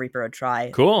give Reaper a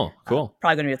try. Cool. Probably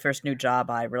going to be the first new job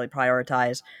I really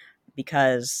prioritize.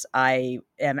 because I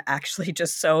am actually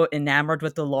just so enamored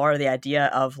with the lore, the idea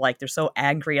of like they're so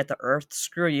angry at the earth.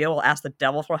 Screw you! We'll ask the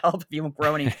devil for help if you won't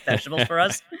grow any vegetables for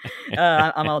us.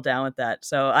 I'm all down with that.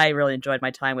 So I really enjoyed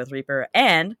my time with Reaper.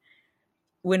 And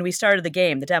when we started the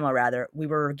game, the demo rather, we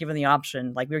were given the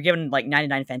option, like we were given like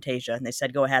 99 Fantasia, and they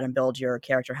said go ahead and build your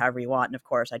character however you want. And of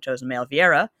course, I chose a male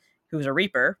Vieira, who's a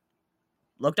Reaper.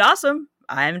 Looked awesome.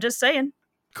 I'm just saying.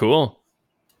 Cool.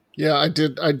 Yeah, I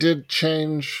did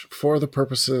change for the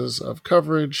purposes of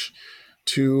coverage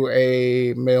to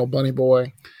a male bunny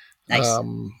boy. Nice.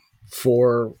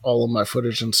 For all of my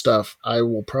footage and stuff. I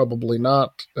will probably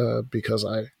not because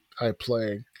I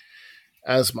play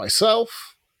as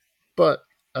myself, but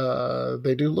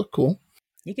they do look cool.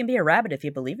 You can be a rabbit if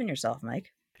you believe in yourself,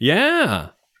 Mike. Yeah.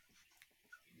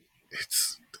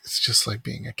 It's just like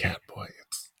being a cat boy.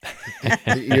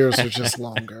 The ears are just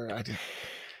longer. I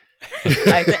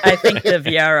think the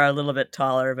VR are a little bit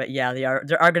taller, but yeah,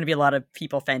 there are going to be a lot of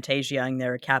people fantasiaing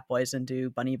their cat boys and do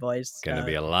bunny boys. Going to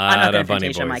be a lot of bunny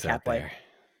boys my out cat there. Boy.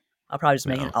 I'll probably just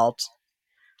make an alt.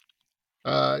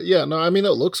 Yeah, no, I mean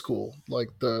it looks cool. Like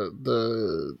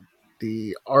the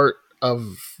art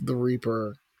of the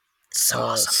Reaper so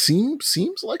awesome.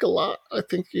 Seems like a lot. I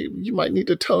think you might need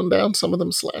to tone down some of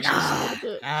them slashes a little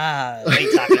bit. What are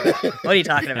you talking about? What are you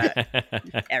talking about?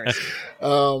 Heresy.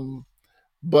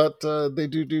 But they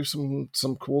do some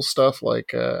cool stuff.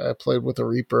 Like I played with a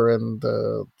Reaper, and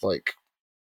like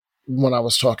when I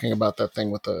was talking about that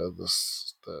thing with the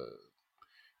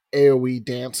AoE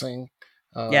dancing,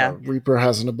 Reaper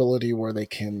has an ability where they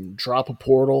can drop a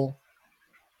portal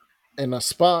in a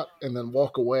spot and then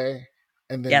walk away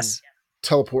and then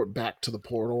teleport back to the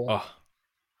portal.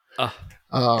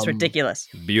 It's ridiculous.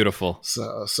 Beautiful.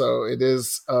 So it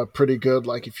is pretty good.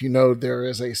 Like if you know there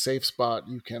is a safe spot,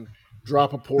 you can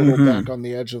drop a portal back on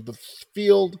the edge of the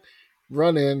field,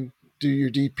 run in, do your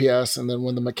DPS, and then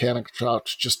when the mechanic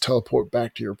drops, just teleport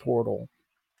back to your portal.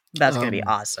 That's going to be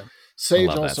awesome. Sage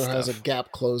also has a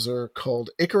gap closer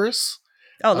called Icarus.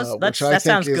 Oh, that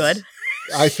sounds good.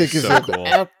 I think is an cool.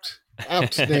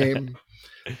 apt name.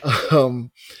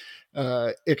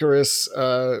 Icarus,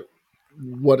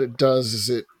 what it does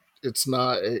is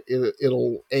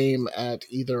it'll aim at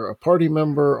either a party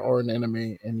member or an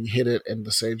enemy, and you hit it, and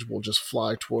the Sage will just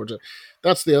fly towards it.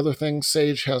 That's the other thing.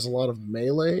 Sage has a lot of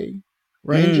melee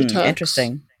range attacks.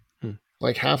 Interesting.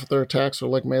 Like half of their attacks are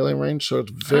like melee range, so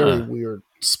it's a very weird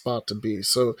spot to be.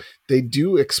 So they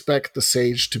do expect the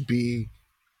Sage to be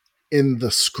in the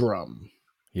scrum.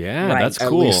 Yeah, that's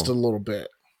cool. At least a little bit.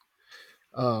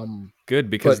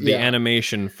 Good, because the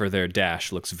animation for their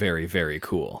dash looks very, very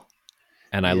cool.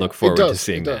 And I look forward to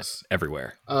seeing that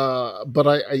everywhere. But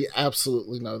I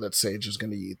absolutely know that Sage is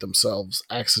going to eat themselves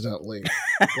accidentally.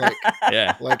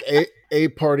 Like a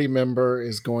party member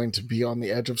is going to be on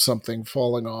the edge of something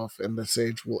falling off, and the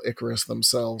Sage will Icarus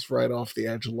themselves right off the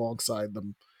edge alongside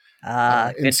them.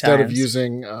 Instead of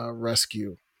using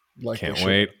rescue. Like can't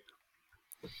wait.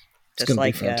 It's going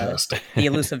to be fantastic. The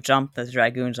elusive jump that the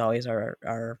Dragoons always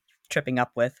are tripping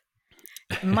up with.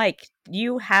 Mike,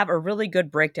 you have a really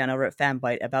good breakdown over at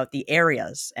Fanbyte about the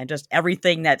areas and just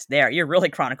everything that's there. You're really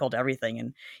chronicled everything.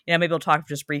 And, maybe we'll talk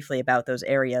just briefly about those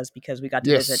areas because we got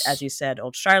to visit, as you said,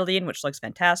 Old Charlene, which looks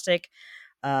fantastic.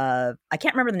 I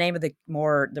can't remember the name of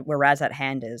where Razat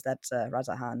Hand is. That's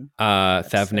Razat Han.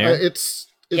 Thavnair. It's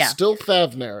still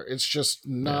Thavnair. It's just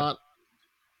not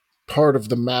part of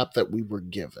the map that we were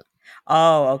given.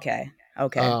 Oh, okay.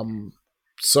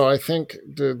 So I think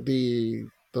the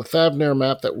Thavnair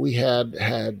map that we had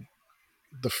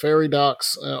the ferry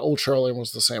docks. Old Charlene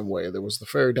was the same way. There was the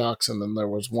ferry docks, and then there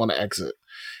was one exit.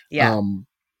 Yeah.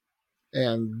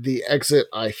 And the exit,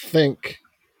 I think,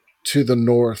 to the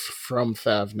north from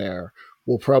Thavnair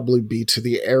will probably be to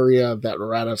the area that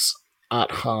Radis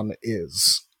Athan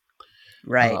is.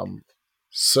 Right.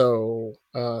 So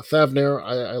Thavnair,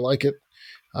 I like it.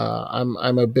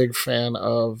 I'm a big fan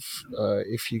of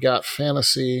if you got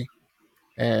fantasy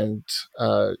and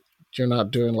you're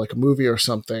not doing like a movie or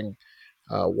something,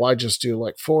 why just do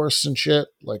like forests and shit,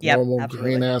 like normal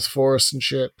green ass forests and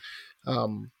shit.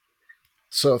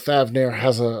 So Thavnair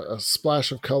has a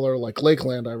splash of color, like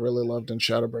Lakeland I really loved in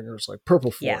Shadowbringers, like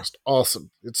purple forest.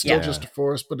 Awesome. It's still just a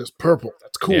forest, but it's purple.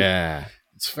 That's cool. Yeah.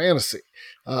 It's fantasy.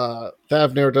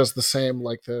 Thavnair does the same,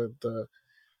 like the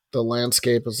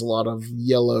landscape is a lot of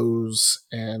yellows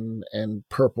and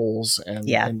purples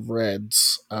and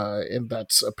reds. And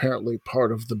that's apparently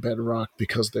part of the bedrock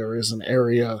because there is an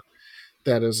area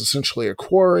that is essentially a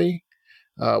quarry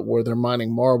where they're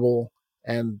mining marble,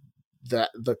 and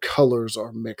that the colors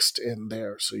are mixed in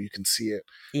there so you can see it.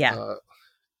 Yeah.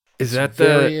 Is that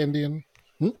very Indian?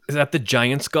 Is that the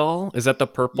giant skull? Is that the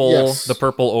purple Yes.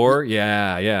 ore?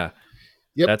 Yeah.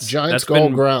 Yep. Giant Skull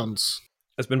Grounds.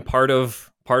 That's been part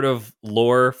of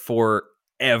lore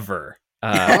forever.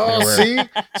 See,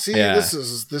 yeah.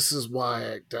 This is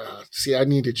why. I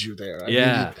needed you there.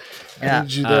 I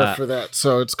needed you there for that.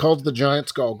 So it's called the Giant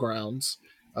Skull Grounds.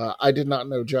 I did not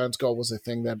know Giant Skull was a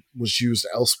thing that was used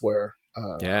elsewhere.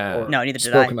 No, neither did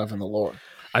spoken of in the lore.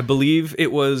 I believe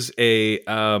it was I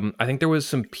think there was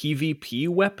some PvP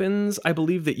weapons, I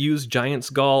believe, that used Giant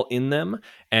Skull in them.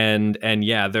 And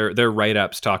yeah, their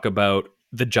write-ups talk about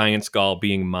the Giant Skull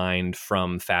being mined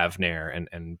from Thavnair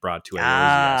and brought to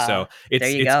Eorzea. So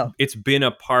it's been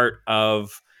a part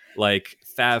of like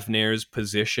Thavnair's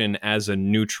position as a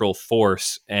neutral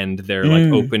force and their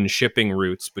like open shipping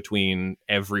routes between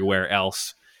everywhere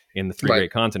else in the three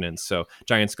great continents. So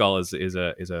Giant Skull is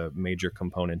a major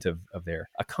component of their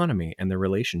economy and their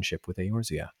relationship with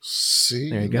Eorzea. See,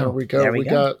 there you go. There we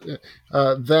go.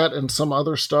 Got that and some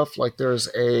other stuff. Like there's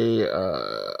a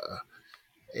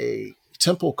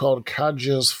temple called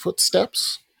Kaja's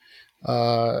Footsteps,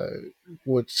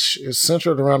 which is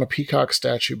centered around a peacock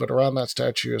statue, but around that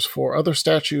statue is 4 other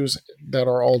statues that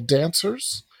are all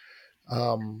dancers.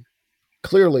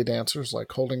 Clearly dancers,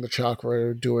 like holding the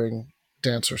chakra, doing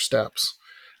dancer steps.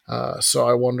 So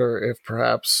I wonder if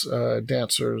perhaps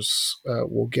dancers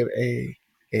will get a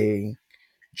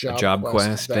job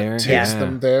quest that there takes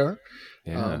them there.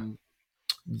 Yeah.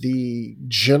 The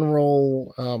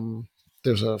general,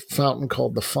 there's a fountain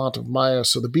called the Font of Maya.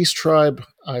 So the Beast Tribe,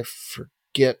 I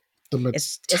forget the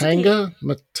Matanga.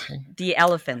 The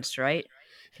elephants, right?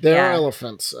 They're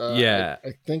elephants. I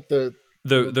think the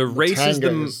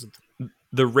race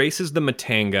the race is the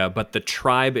Matanga, but the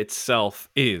tribe itself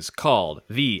is called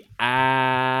the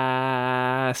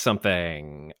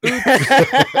something.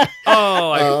 I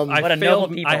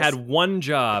failed. I had one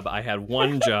job.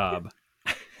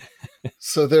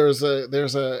 So there's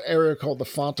a area called the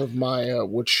Font of Maya,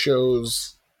 which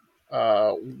shows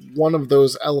one of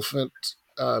those elephant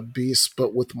beasts,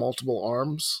 but with multiple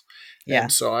arms. Yeah.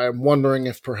 And so I'm wondering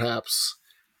if perhaps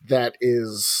that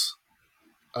is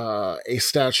a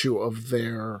statue of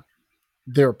their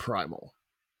primal.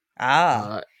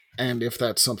 And if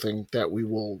that's something that we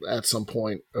will at some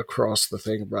point across the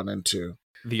thing run into.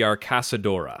 The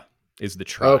Arcasadora is the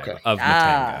tribe of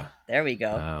Matanga. There we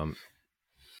go.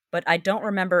 But I don't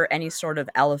remember any sort of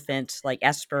elephant like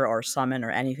Esper or summon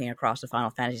or anything across the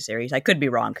Final Fantasy series. I could be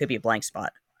wrong. Could be a blank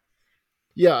spot.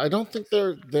 Yeah, I don't think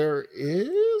there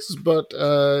is, but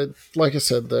like I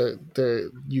said,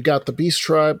 you got the Beast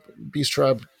Tribe. Beast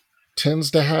Tribe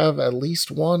tends to have at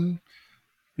least one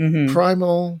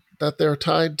primal that they're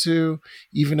tied to,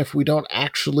 even if we don't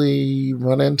actually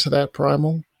run into that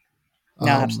primal.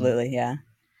 No, absolutely, yeah.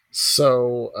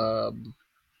 So,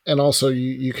 and also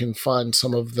you can find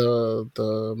some of the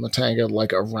Matanga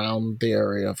like around the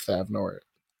area of Thavnair.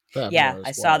 Yeah,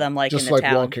 I saw them like just in the like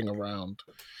town walking around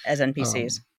as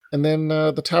NPCs. And then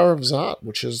the Tower of Zot,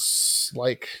 which is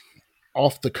like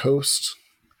off the coast.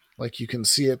 Like you can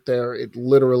see it there. It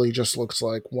literally just looks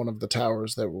like one of the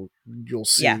towers that you'll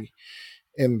see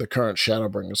in the current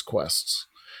Shadowbringers quests.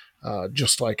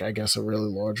 Just like, I guess, a really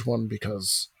large one,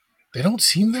 because they don't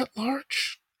seem that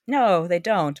large. No, they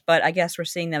don't. But I guess we're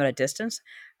seeing them at a distance.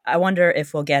 I wonder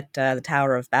if we'll get the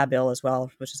Tower of Babil as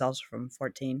well, which is also from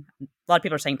 14. A lot of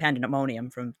people are saying Pandemonium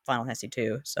from Final Fantasy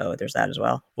 2, so there's that as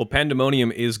well. Well,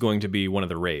 Pandemonium is going to be one of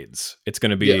the raids. It's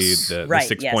going to be the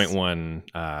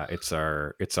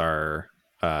 6.1. It's our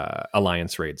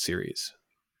Alliance raid series.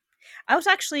 I was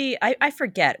actually, I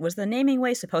forget, was the naming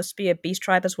way supposed to be a Beast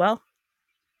Tribe as well?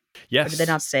 Yes. Or did they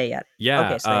not say yet? Yeah.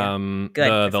 Okay, so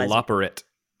good. The Loporit.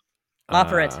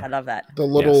 Loporit, I love that. The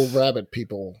little rabbit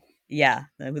people. Yeah,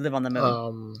 who live on the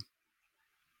moon.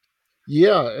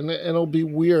 Yeah, and it'll be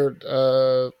weird.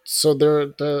 So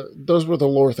those were the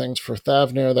lore things for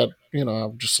Thavnair that,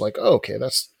 I'm just like, oh, okay,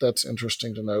 that's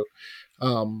interesting to note.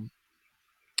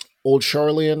 Old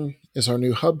Charlian is our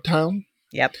new hub town.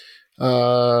 Yep.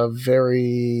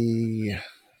 Very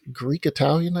Greek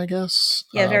Italian, I guess.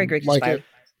 Yeah, very Greek inspired.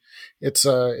 It's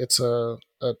a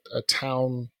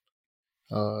town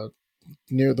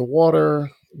near the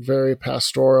water, very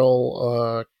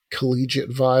pastoral,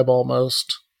 collegiate vibe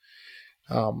almost.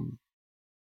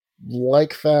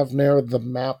 Like Thavnair, the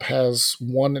map has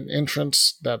one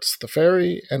entrance that's the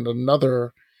ferry, and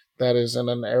another that is in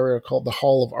an area called the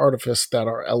Hall of Artifice that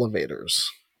are elevators.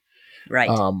 Right.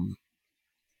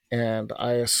 And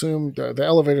I assume the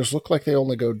elevators look like they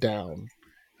only go down.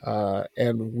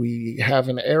 And we have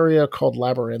an area called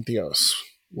Labyrinthios,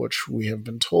 which we have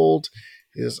been told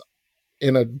is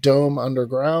in a dome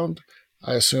underground.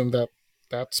 I assume that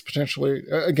that's potentially,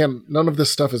 again, none of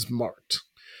this stuff is marked.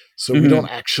 So we don't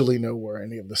actually know where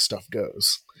any of this stuff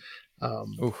goes.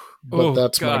 But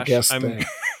that's my guess there.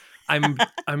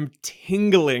 I'm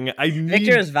tingling.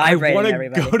 Victor is vibrating. I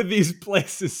want to go to these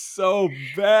places so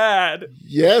bad.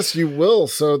 Yes, you will.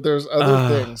 So there's other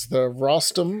things. The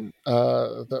rostrum,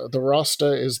 the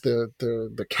Rosta is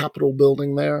the Capitol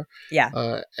building there.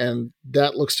 Yeah, and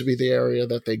that looks to be the area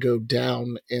that they go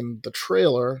down in the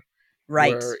trailer,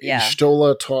 right? Where yeah,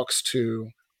 Y'shtola talks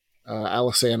to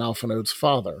Alisei and Alphinaud's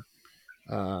father.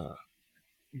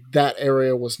 That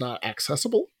area was not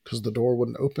accessible because the door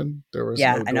wouldn't open. There was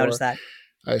no door. I noticed that.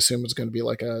 I assume it's going to be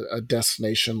like a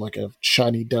destination, like a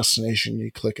shiny destination.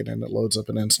 You click it and it loads up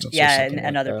an instance. Yeah, in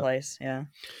another place. Yeah.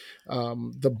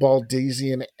 The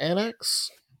Baldesian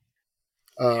Annex,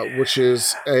 which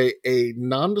is a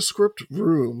nondescript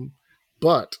room,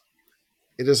 but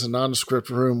it is a nondescript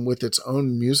room with its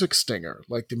own music stinger.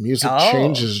 Like the music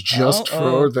changes just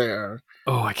for there.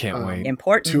 Oh, I can't wait.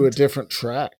 Important. To a different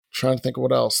track. Trying to think of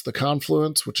what else. The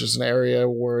Confluence, which is an area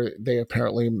where they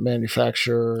apparently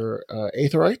manufacture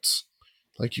aetherites.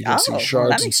 Like you can see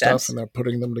shards and stuff, sense. And they're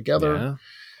putting them together.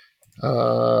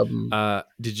 Yeah.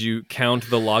 Did you count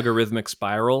the logarithmic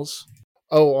spirals?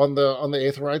 Oh, on the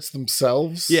aetherites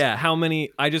themselves? Yeah. How many?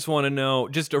 I just want to know,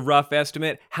 just a rough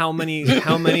estimate. How many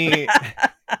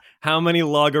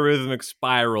logarithmic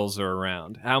spirals are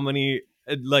around? How many?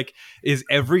 Like, is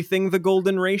everything the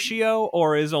golden ratio,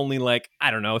 or is only like,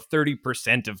 I don't know,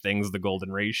 30% of things the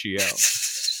golden ratio?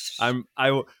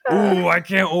 I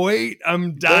can't wait.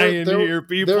 I'm dying here,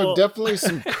 people. There are definitely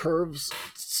some curves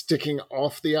sticking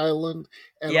off the island,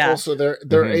 and also their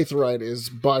aetherite is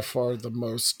by far the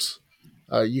most.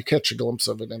 You catch a glimpse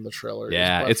of it in the trailer.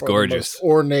 Yeah, it's gorgeous. The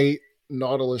most ornate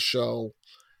Nautilus shell.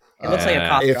 It looks like a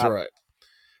cough aetherite.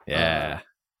 Yeah.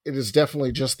 It is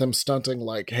definitely just them stunting.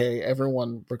 Like, hey,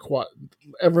 everyone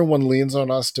leans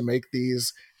on us to make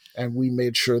these, and we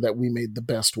made sure that we made the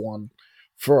best one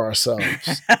for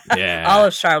ourselves. Yeah, all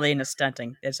of Charlene is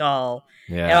stunting. It's all.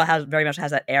 Yeah, it very much has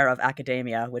that air of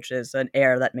academia, which is an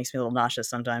air that makes me a little nauseous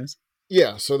sometimes.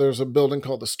 Yeah, so there's a building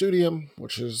called the Studium,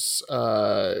 which is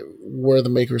where the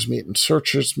makers meet and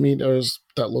searchers meet.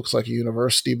 That looks like a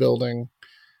university building.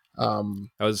 I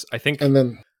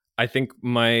think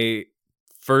my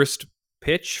first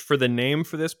pitch for the name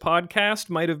for this podcast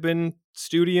might have been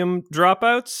Studium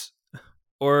Dropouts,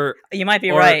 or you might be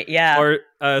right, yeah, or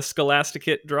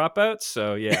Scholasticate Dropouts.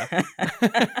 So yeah, there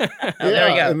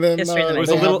we go. And then, it was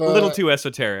a little too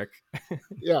esoteric.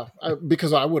 Yeah,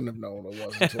 because I wouldn't have known what it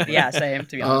was. Until yeah, same.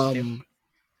 To be honest with you.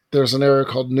 There's an area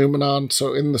called Numenon.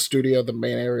 So in the studio, the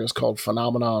main area is called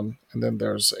Phenomenon, and then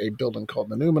there's a building called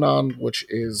the Numenon, which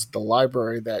is the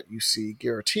library that you see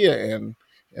Giratea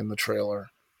in the trailer.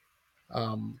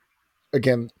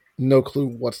 Again, no clue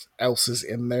what else is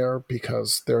in there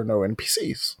because there are no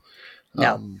NPCs.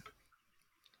 No.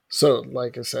 So,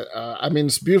 like I said,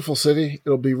 it's a beautiful city.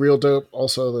 It'll be real dope.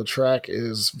 Also, the track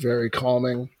is very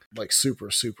calming, like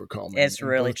super, super calming. It's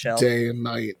really chill. Day and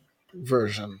night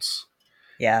versions.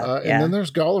 Yeah. And then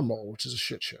there's Garlemald, which is a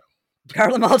shit show.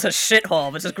 Garlemald's a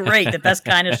shithole, which is great. The best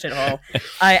kind of shithole.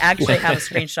 I actually have a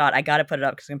screenshot. I got to put it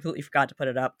up because I completely forgot to put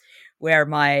it up. Where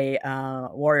my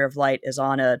Warrior of Light is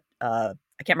on I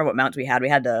can't remember what mount we had. We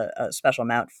had a special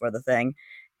mount for the thing.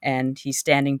 And he's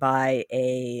standing by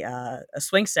a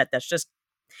swing set that's just,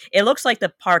 it looks like the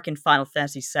park in Final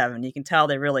Fantasy VII. You can tell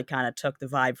they really kind of took the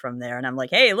vibe from there. And I'm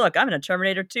like, hey, look, I'm in a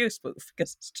Terminator 2 spoof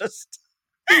because it's just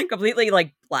completely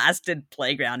like blasted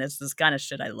playground. It's this kind of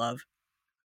shit I love.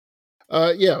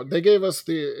 They gave us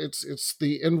it's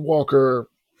the Endwalker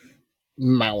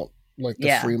mount, like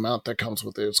the free mount that comes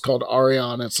with it. It's called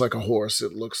Arion. It's like a horse.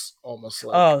 It looks almost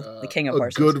like the king of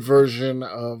horses. A good version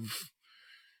of,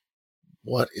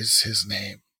 what is his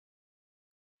name?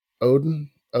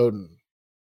 Odin.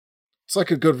 It's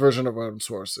like a good version of Odin's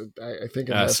horse. I think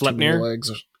it has Sleipnir? 2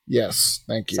 legs. Yes,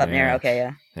 thank you. Sleipnir,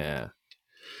 okay, yeah.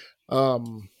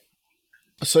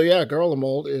 So yeah,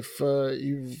 Garlemald, if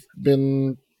you've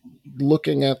been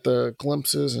looking at the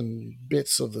glimpses and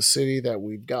bits of the city that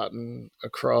we've gotten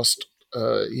across,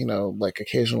 like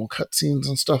occasional cutscenes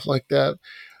and stuff like that,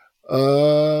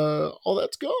 all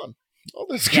that's gone.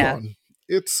 Gone.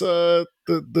 It's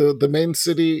the main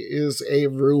city is a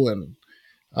ruin.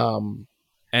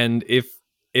 And if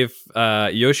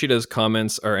Yoshida's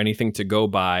comments are anything to go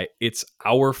by, it's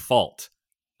our fault.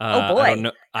 Oh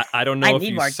boy! I don't know if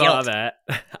you saw that.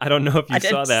 I don't know if you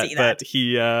saw that, but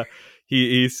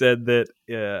he said that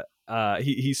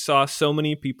he saw so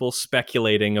many people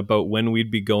speculating about when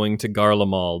we'd be going to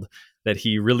Garlemald that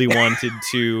he really wanted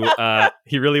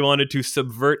to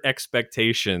subvert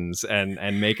expectations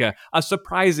and make a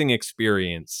surprising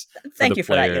experience for Thank the you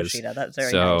for that, players. Yoshida. That's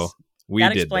very So nice. we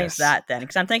That did explains this. that then,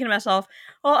 because I'm thinking to myself,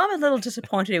 oh, I'm a little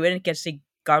disappointed we didn't get to see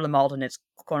Garlemald in its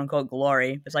quote-unquote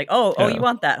glory. It's like, oh, you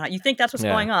want that, huh? You think that's what's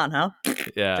going on, huh?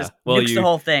 Yeah. Just Well, nukes the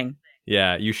whole thing.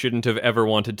 Yeah, you shouldn't have ever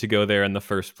wanted to go there in the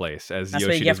first place, as That's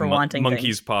what you get Yoshida's for wanting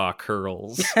monkey's things. paw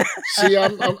curls. See,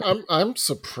 I'm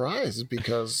surprised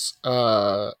because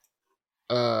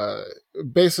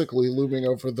basically looming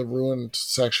over the ruined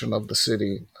section of the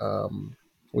city,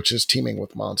 which is teeming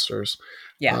with monsters,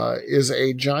 is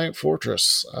a giant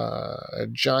fortress, a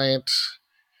giant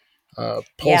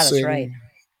pulsing, that's right.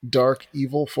 dark,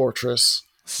 evil fortress.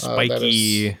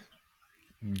 Spiky,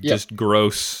 just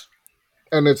gross.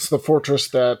 And it's the fortress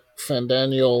that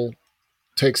Fandaniel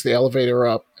takes the elevator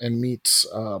up and meets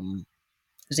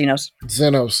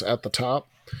Xenos at the top.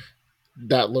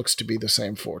 That looks to be the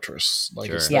same fortress,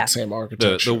 like it's that same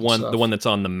architecture. The one that's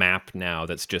on the map now,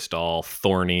 that's just all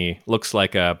thorny, looks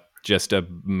like just a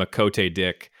Makote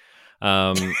dick.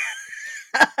 Yeah,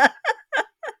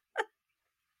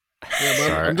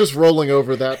 I'm just rolling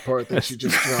over that part that you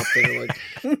just dropped there. Like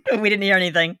we didn't hear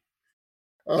anything.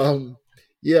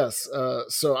 Yes.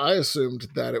 So I assumed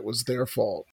that it was their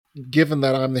fault, given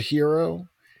that I'm the hero,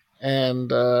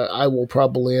 and I will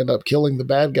probably end up killing the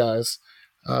bad guys.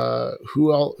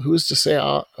 Who is to say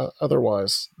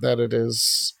otherwise? That it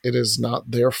is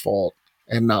not their fault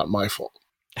and not my fault.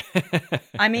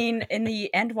 I mean, in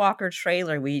the Endwalker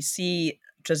trailer, we see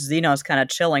just Xenos kind of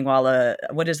chilling while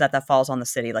what is that falls on the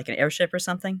city, like an airship or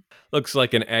something? Looks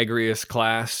like an Agrius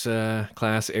class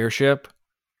airship.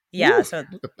 Yeah. Ooh, so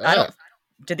I don't.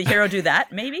 Did the hero do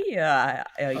that? Maybe, or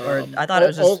I thought it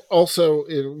was just. Also,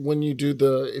 when you do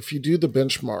if you do the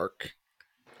benchmark.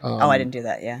 I didn't do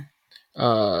that. Yeah.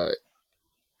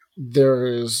 There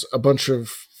is a bunch of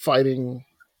fighting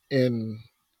in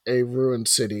a ruined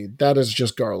city. That is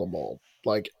just Garlemald.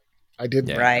 Like, we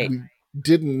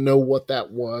didn't know what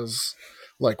that was,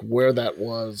 like where that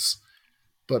was,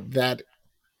 but that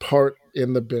part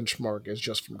in the benchmark is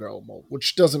just from Garlemald,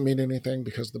 which doesn't mean anything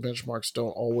because the benchmarks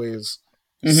don't always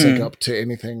sync up to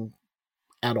anything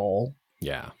at all.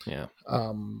 Yeah.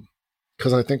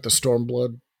 Because I think the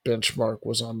Stormblood benchmark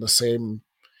was on the same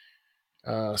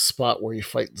spot where you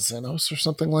fight Xenos or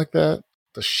something like that.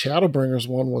 The Shadowbringers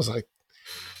one was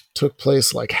took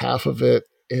place like half of it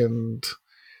in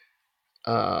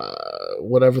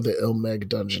whatever the Ilmeg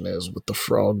dungeon is with the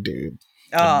frog dude.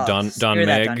 Don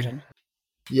Meg.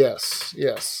 Yes.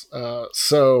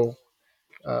 So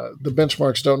the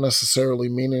benchmarks don't necessarily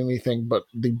mean anything, but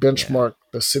the benchmark,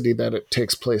 the city that it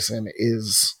takes place in,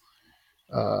 is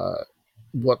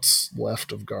what's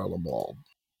left of Garlemald.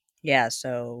 Yeah,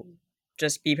 so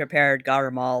just be prepared.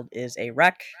 Garlemald is a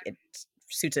wreck. It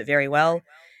suits it very well.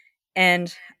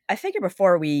 And I figure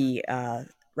before we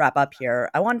wrap up here,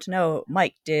 I wanted to know,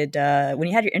 Mike, did when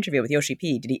you had your interview with Yoshi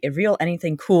P, did he reveal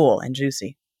anything cool and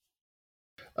juicy?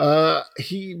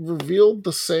 He revealed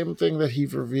the same thing that he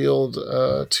revealed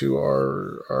to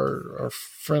our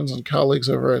friends and colleagues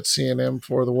over at CNM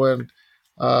for the win,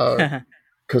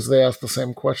 because they asked the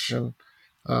same question.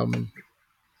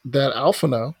 That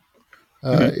Alphino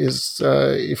is,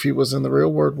 if he was in the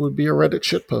real world, would be a Reddit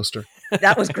shit poster.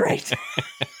 That was great.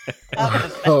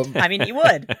 I mean, he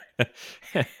would.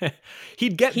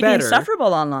 He'd better. Be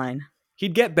insufferable online.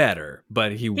 He'd get better,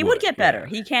 but he would get better.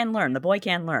 He can learn. The boy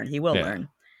can learn. He will learn.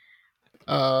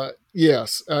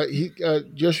 Yes.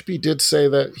 Yoshi P did say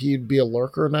that he'd be a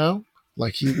lurker now.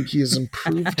 Like he has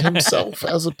improved himself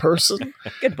as a person.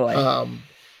 Good boy.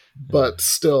 But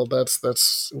still,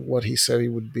 that's what he said he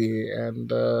would be,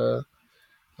 and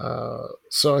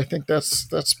so I think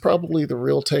that's probably the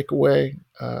real takeaway.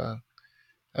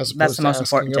 As opposed that's the most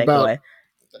important takeaway.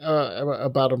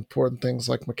 About important things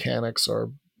like mechanics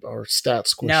or stat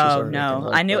squishes. No.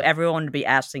 I knew everyone would be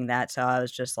asking that, so I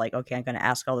was just like, okay, I'm going to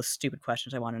ask all the stupid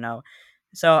questions I want to know.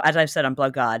 So, as I've said on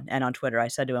Blood God and on Twitter, I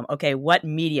said to him, okay, what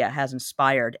media has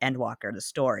inspired Endwalker, the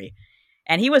story?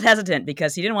 And he was hesitant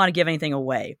because he didn't want to give anything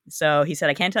away. So he said,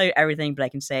 I can't tell you everything, but I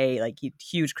can say, like, he's a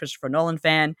huge Christopher Nolan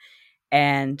fan,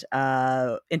 and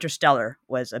Interstellar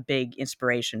was a big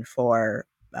inspiration for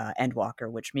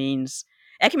Endwalker, which means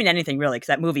that can mean anything, really, because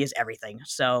that movie is everything.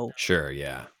 So sure,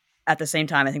 yeah. At the same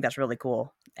time, I think that's really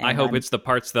cool. And I hope it's the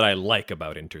parts that I like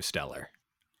about Interstellar.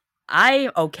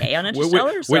 I'm okay on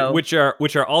Interstellar, which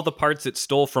are all the parts it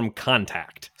stole from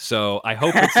Contact. So I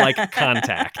hope it's like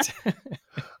Contact.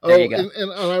 There you go.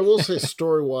 And I will say,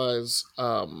 story-wise,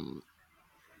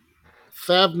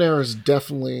 Thavner is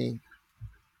definitely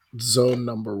zone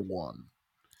number one.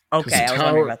 Okay, I was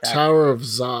wondering about that. Tower of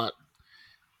Zot,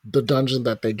 the dungeon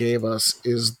that they gave us,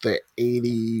 is the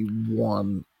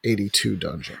 81, 82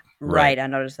 dungeon. Right, I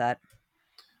noticed that.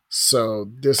 So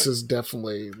this is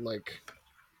definitely like,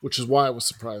 which is why I was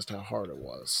surprised how hard it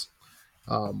was.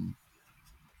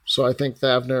 So I think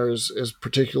Thavner is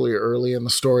particularly early in the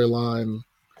storyline.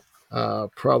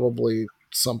 Probably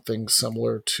something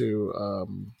similar to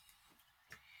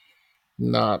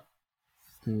not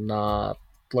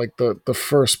like the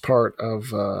first part of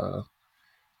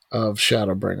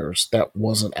Shadowbringers that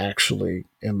wasn't actually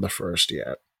in the first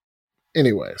yet.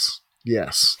 Anyways,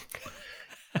 yes.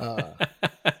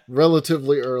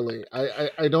 Relatively early.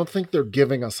 I don't think they're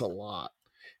giving us a lot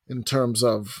in terms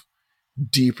of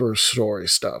deeper story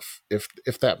stuff,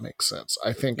 if that makes sense.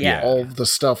 I think all of the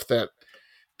stuff that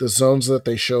the zones that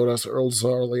they showed us, Old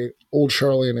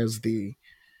Charlian is the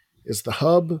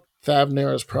hub.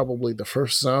 Thavner is probably the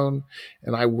first zone,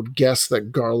 and I would guess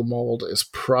that Garlemald is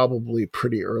probably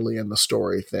pretty early in the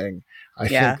story thing. I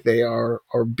think they are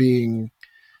being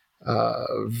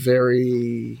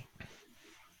very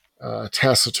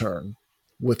taciturn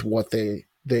with what they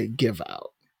give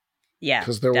out. Yeah,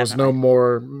 because there was no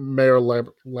more Mayor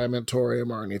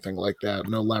Lamentorium or anything like that,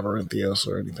 no Labyrinthios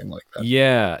or anything like that.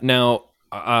 Yeah. Now,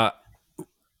 I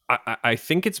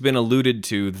think it's been alluded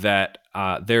to that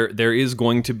there is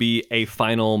going to be a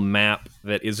final map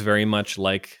that is very much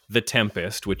like the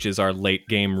Tempest, which is our late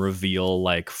game reveal,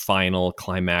 like final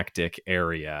climactic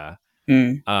area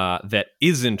that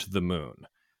isn't the moon.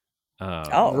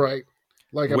 Right.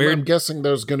 Like I'm guessing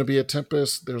there's going to be a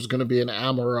Tempest, there's going to be an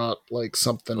Amarot, like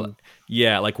something.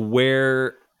 Yeah, like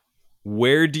where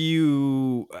do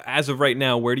you, as of right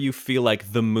now, where do you feel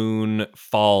like the moon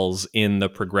falls in the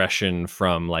progression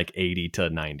from like 80 to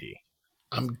 90?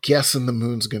 I'm guessing the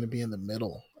moon's going to be in the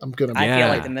middle. I feel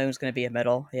like the moon's going to be in the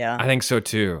middle. Yeah. I think so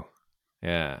too.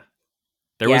 Yeah.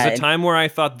 There was a time where I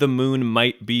thought the moon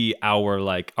might be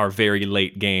our very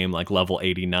late game, like level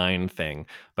 89 thing.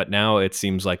 But now it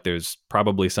seems like there's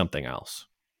probably something else.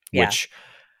 Yeah. Which,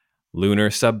 lunar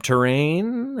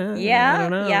subterrane? Yeah. I don't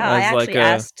know. Yeah. I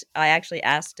actually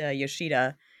asked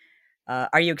Yoshida,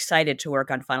 are you excited to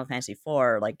work on Final Fantasy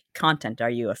IV? Like, content,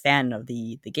 are you a fan of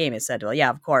the game? It said, well,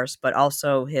 yeah, of course. But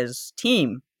also his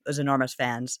team was enormous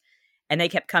fans. And they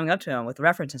kept coming up to him with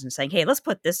references and saying, hey, let's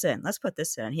put this in. Let's put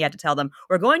this in. And he had to tell them,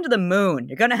 we're going to the moon.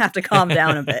 You're going to have to calm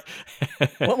down a bit.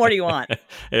 What more do you want?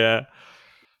 Yeah.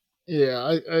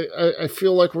 Yeah, I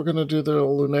feel like we're going to do the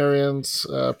Lunarians,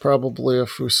 probably a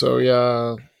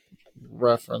Fusoya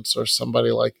reference or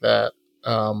somebody like that.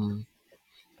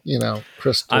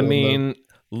 Crystal. I mean,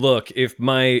 look, if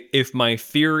my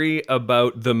theory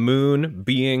about the moon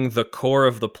being the core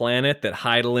of the planet that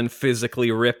Hydaelyn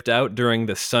physically ripped out during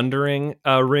the Sundering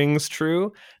rings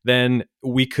true, then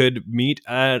we could meet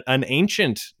an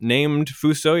ancient named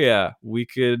Fusoya. We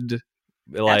could,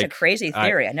 that's a crazy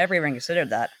theory. I never even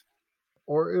considered that.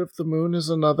 Or if the moon is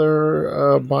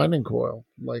another binding coil,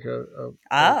 like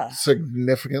a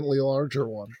significantly larger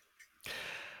one.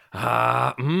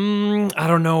 I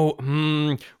don't know.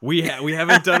 We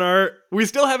haven't done our. We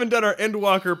still haven't done our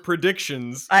Endwalker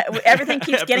predictions. Everything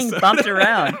keeps getting bumped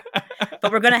around, but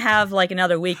we're gonna have like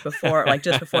another week before, like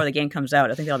just before the game comes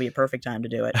out. I think that'll be a perfect time to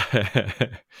do it.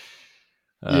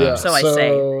 So I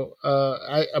say.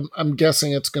 I'm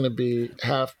guessing it's going to be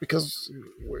half because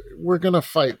we're going to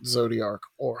fight Zodiark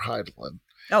or Hydaelyn.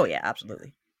 Oh yeah,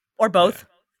 absolutely, or both. Yeah.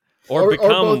 Or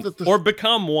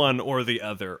become one or the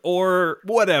other, or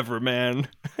whatever, man.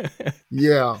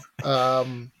 Yeah.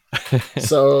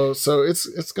 So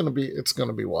it's gonna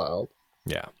be wild.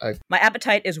 Yeah. My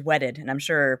appetite is whetted, and I'm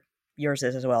sure yours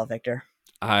is as well, Victor.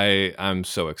 I'm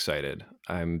so excited.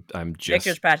 I'm just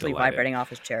Victor's practically delighted. Vibrating off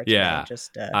his chair. Yeah.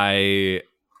 Just what I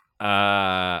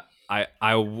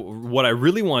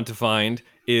really want to find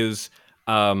is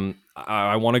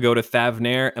I want to go to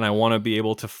Thavner, and I want to be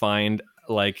able to find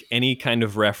like any kind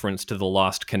of reference to the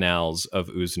lost canals of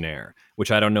Uznair,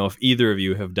 which I don't know if either of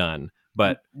you have done,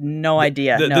 but no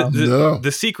idea.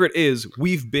 The secret is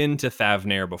we've been to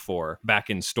Thavner before, back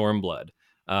in Stormblood.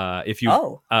 If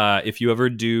you ever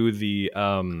do the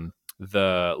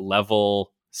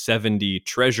level 70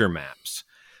 treasure maps,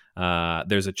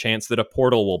 there's a chance that a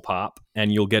portal will pop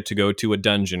and you'll get to go to a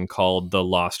dungeon called the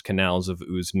Lost Canals of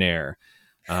Uznair.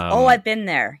 I've been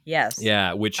there. Yes.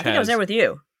 Yeah, I think I was there with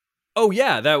you. Oh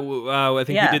yeah, I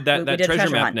think we did that treasure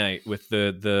map night with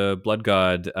the Blood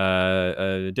God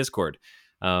Discord.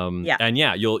 And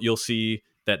yeah, you'll see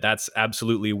that's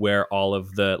absolutely where all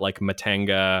of the like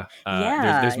Matanga, there's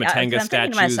Yeah, Matanga 'cause I'm thinking to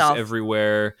statues myself,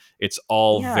 everywhere. It's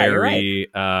all yeah, you're right.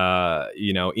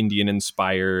 very Indian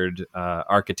inspired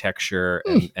architecture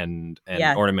and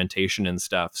Yeah. ornamentation and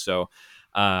stuff. So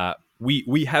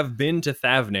we have been to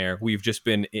Thavnair. We've just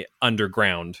been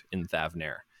underground in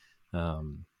Thavnair.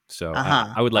 So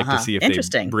I would like to see if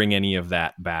they bring any of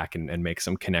that back and make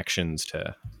some connections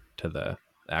to the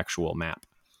actual map.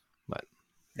 But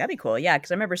that'd be cool. Yeah,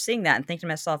 because I remember seeing that and thinking to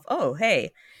myself, oh,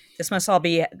 hey, this must all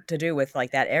be to do with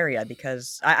like that area,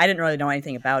 because I didn't really know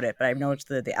anything about it, but I noticed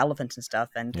the elephants and stuff,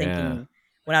 and thinking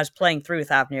when I was playing through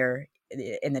Thavnair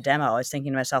in the demo, I was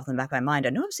thinking to myself in the back of my mind,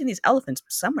 I know I've seen these elephants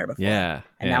somewhere before. Yeah.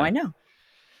 And now I know.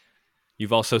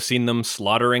 You've also seen them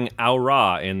slaughtering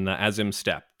Aura in the Azim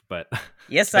Steppe, but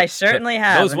yes, I certainly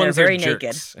have. Those ones very are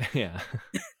naked. Yeah.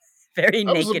 Very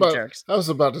naked jerks. I was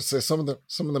about to say some of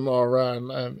them Aura and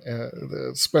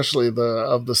especially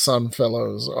the Sun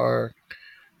Fellows are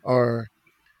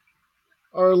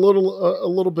a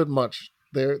little bit much.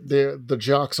 They're the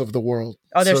jocks of the world.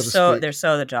 Oh, they're so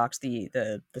the jocks.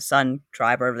 The Sun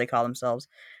tribe, whatever they call themselves.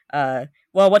 Well,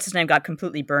 what's his name got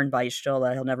completely burned by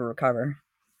Y'shtola. He'll never recover.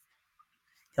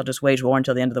 He'll just wage war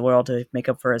until the end of the world to make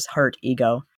up for his hurt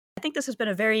ego. I think this has been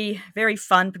a very, very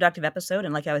fun, productive episode,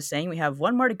 and like I was saying, we have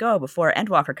one more to go before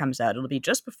Endwalker comes out. It'll be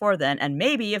just before then, and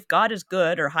maybe if God is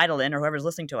good, or Heidelin, or whoever's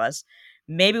listening to us,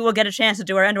 maybe we'll get a chance to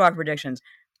do our Endwalker predictions.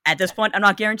 At this point, I'm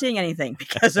not guaranteeing anything,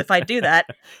 because if I do that,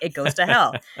 it goes to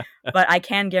hell. But I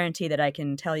can guarantee that I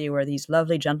can tell you where these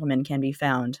lovely gentlemen can be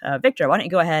found. Victor, why don't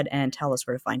you go ahead and tell us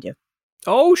where to find you?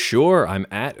 Oh, sure. I'm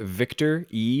at Victor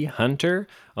E. Hunter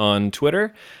on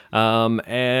Twitter.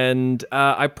 And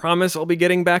I promise I'll be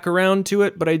getting back around to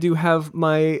it, but I do have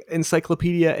my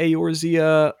Encyclopedia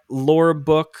Eorzea lore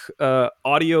book,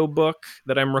 audio book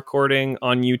that I'm recording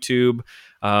on YouTube.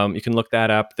 You can look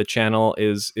that up. The channel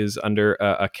is under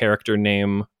a character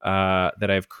name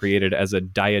that I've created as a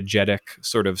diegetic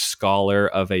sort of scholar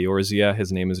of Eorzea.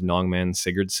 His name is Nongman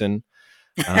Sigurdsson.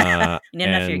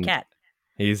 Named after your cat.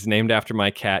 He's named after my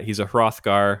cat. He's a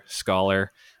Hrothgar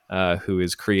scholar who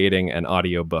is creating an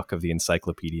audiobook of the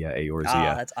Encyclopedia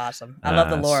Eorzea. Oh, that's awesome. I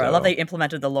love the lore. I love they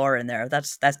implemented the lore in there.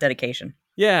 That's dedication.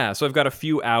 Yeah, so I've got a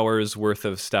few hours worth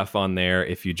of stuff on there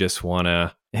if you just want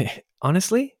to...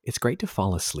 Honestly, it's great to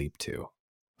fall asleep to.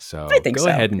 So go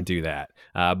ahead and do that.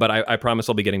 But I promise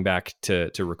I'll be getting back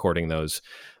to recording those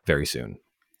very soon.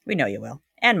 We know you will.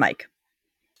 And Mike.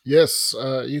 Yes,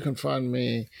 you can find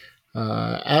me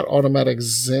at Automatic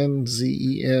Zen,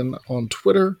 Zen on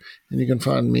Twitter, and you can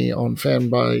find me on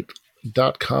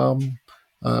fanbyte.com,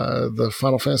 the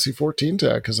Final Fantasy 14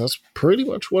 tag, because that's pretty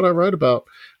much what I write about.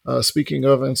 Speaking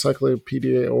of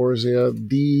Encyclopedia Eorzea,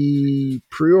 the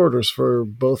pre-orders for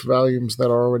both volumes that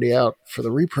are already out for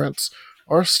the reprints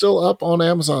are still up on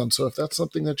Amazon, so if that's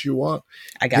something that you want,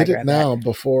 get it now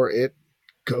before it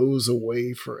goes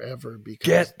away forever,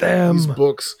 because these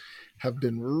books have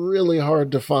been really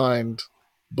hard to find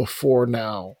before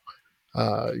now.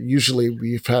 Usually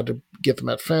we've had to get them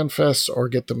at FanFest or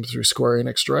get them through Square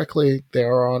Enix directly. They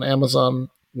are on Amazon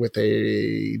with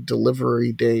a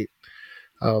delivery date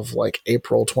of like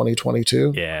April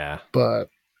 2022. Yeah. But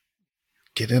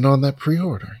get in on that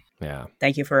pre-order. Yeah.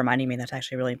 Thank you for reminding me. That's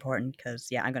actually really important, because,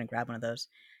 yeah, I'm going to grab one of those.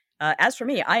 As for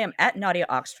me, I am at Nadia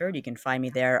Oxford. You can find me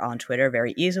there on Twitter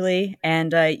very easily.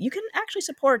 And you can actually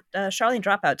support Charlene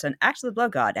Dropouts and Acts of the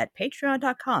Blood God at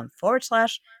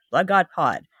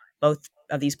patreon.com/BloodGodPod. Both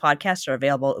of these podcasts are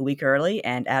available a week early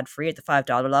and ad-free at the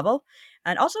 $5 level.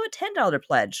 And also a $10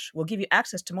 pledge will give you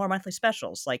access to more monthly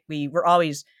specials. Like we're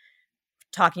always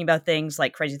talking about things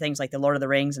like crazy things like the Lord of the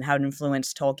Rings and how it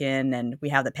influenced Tolkien. And we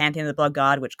have the Pantheon of the Blood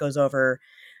God, which goes over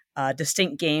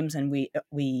distinct games, and we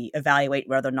evaluate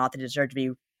whether or not they deserve to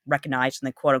be recognized in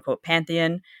the quote-unquote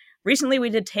pantheon. Recently, we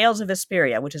did Tales of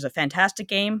Vesperia, which is a fantastic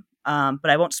game, but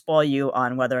I won't spoil you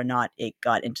on whether or not it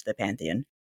got into the pantheon.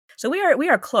 So we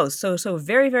are close, so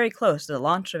very, very close to the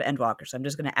launch of Endwalker. So I'm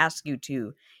just going to ask you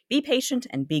to be patient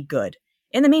and be good.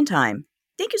 In the meantime,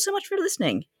 thank you so much for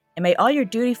listening, and may all your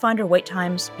duty finder wait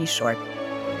times be short.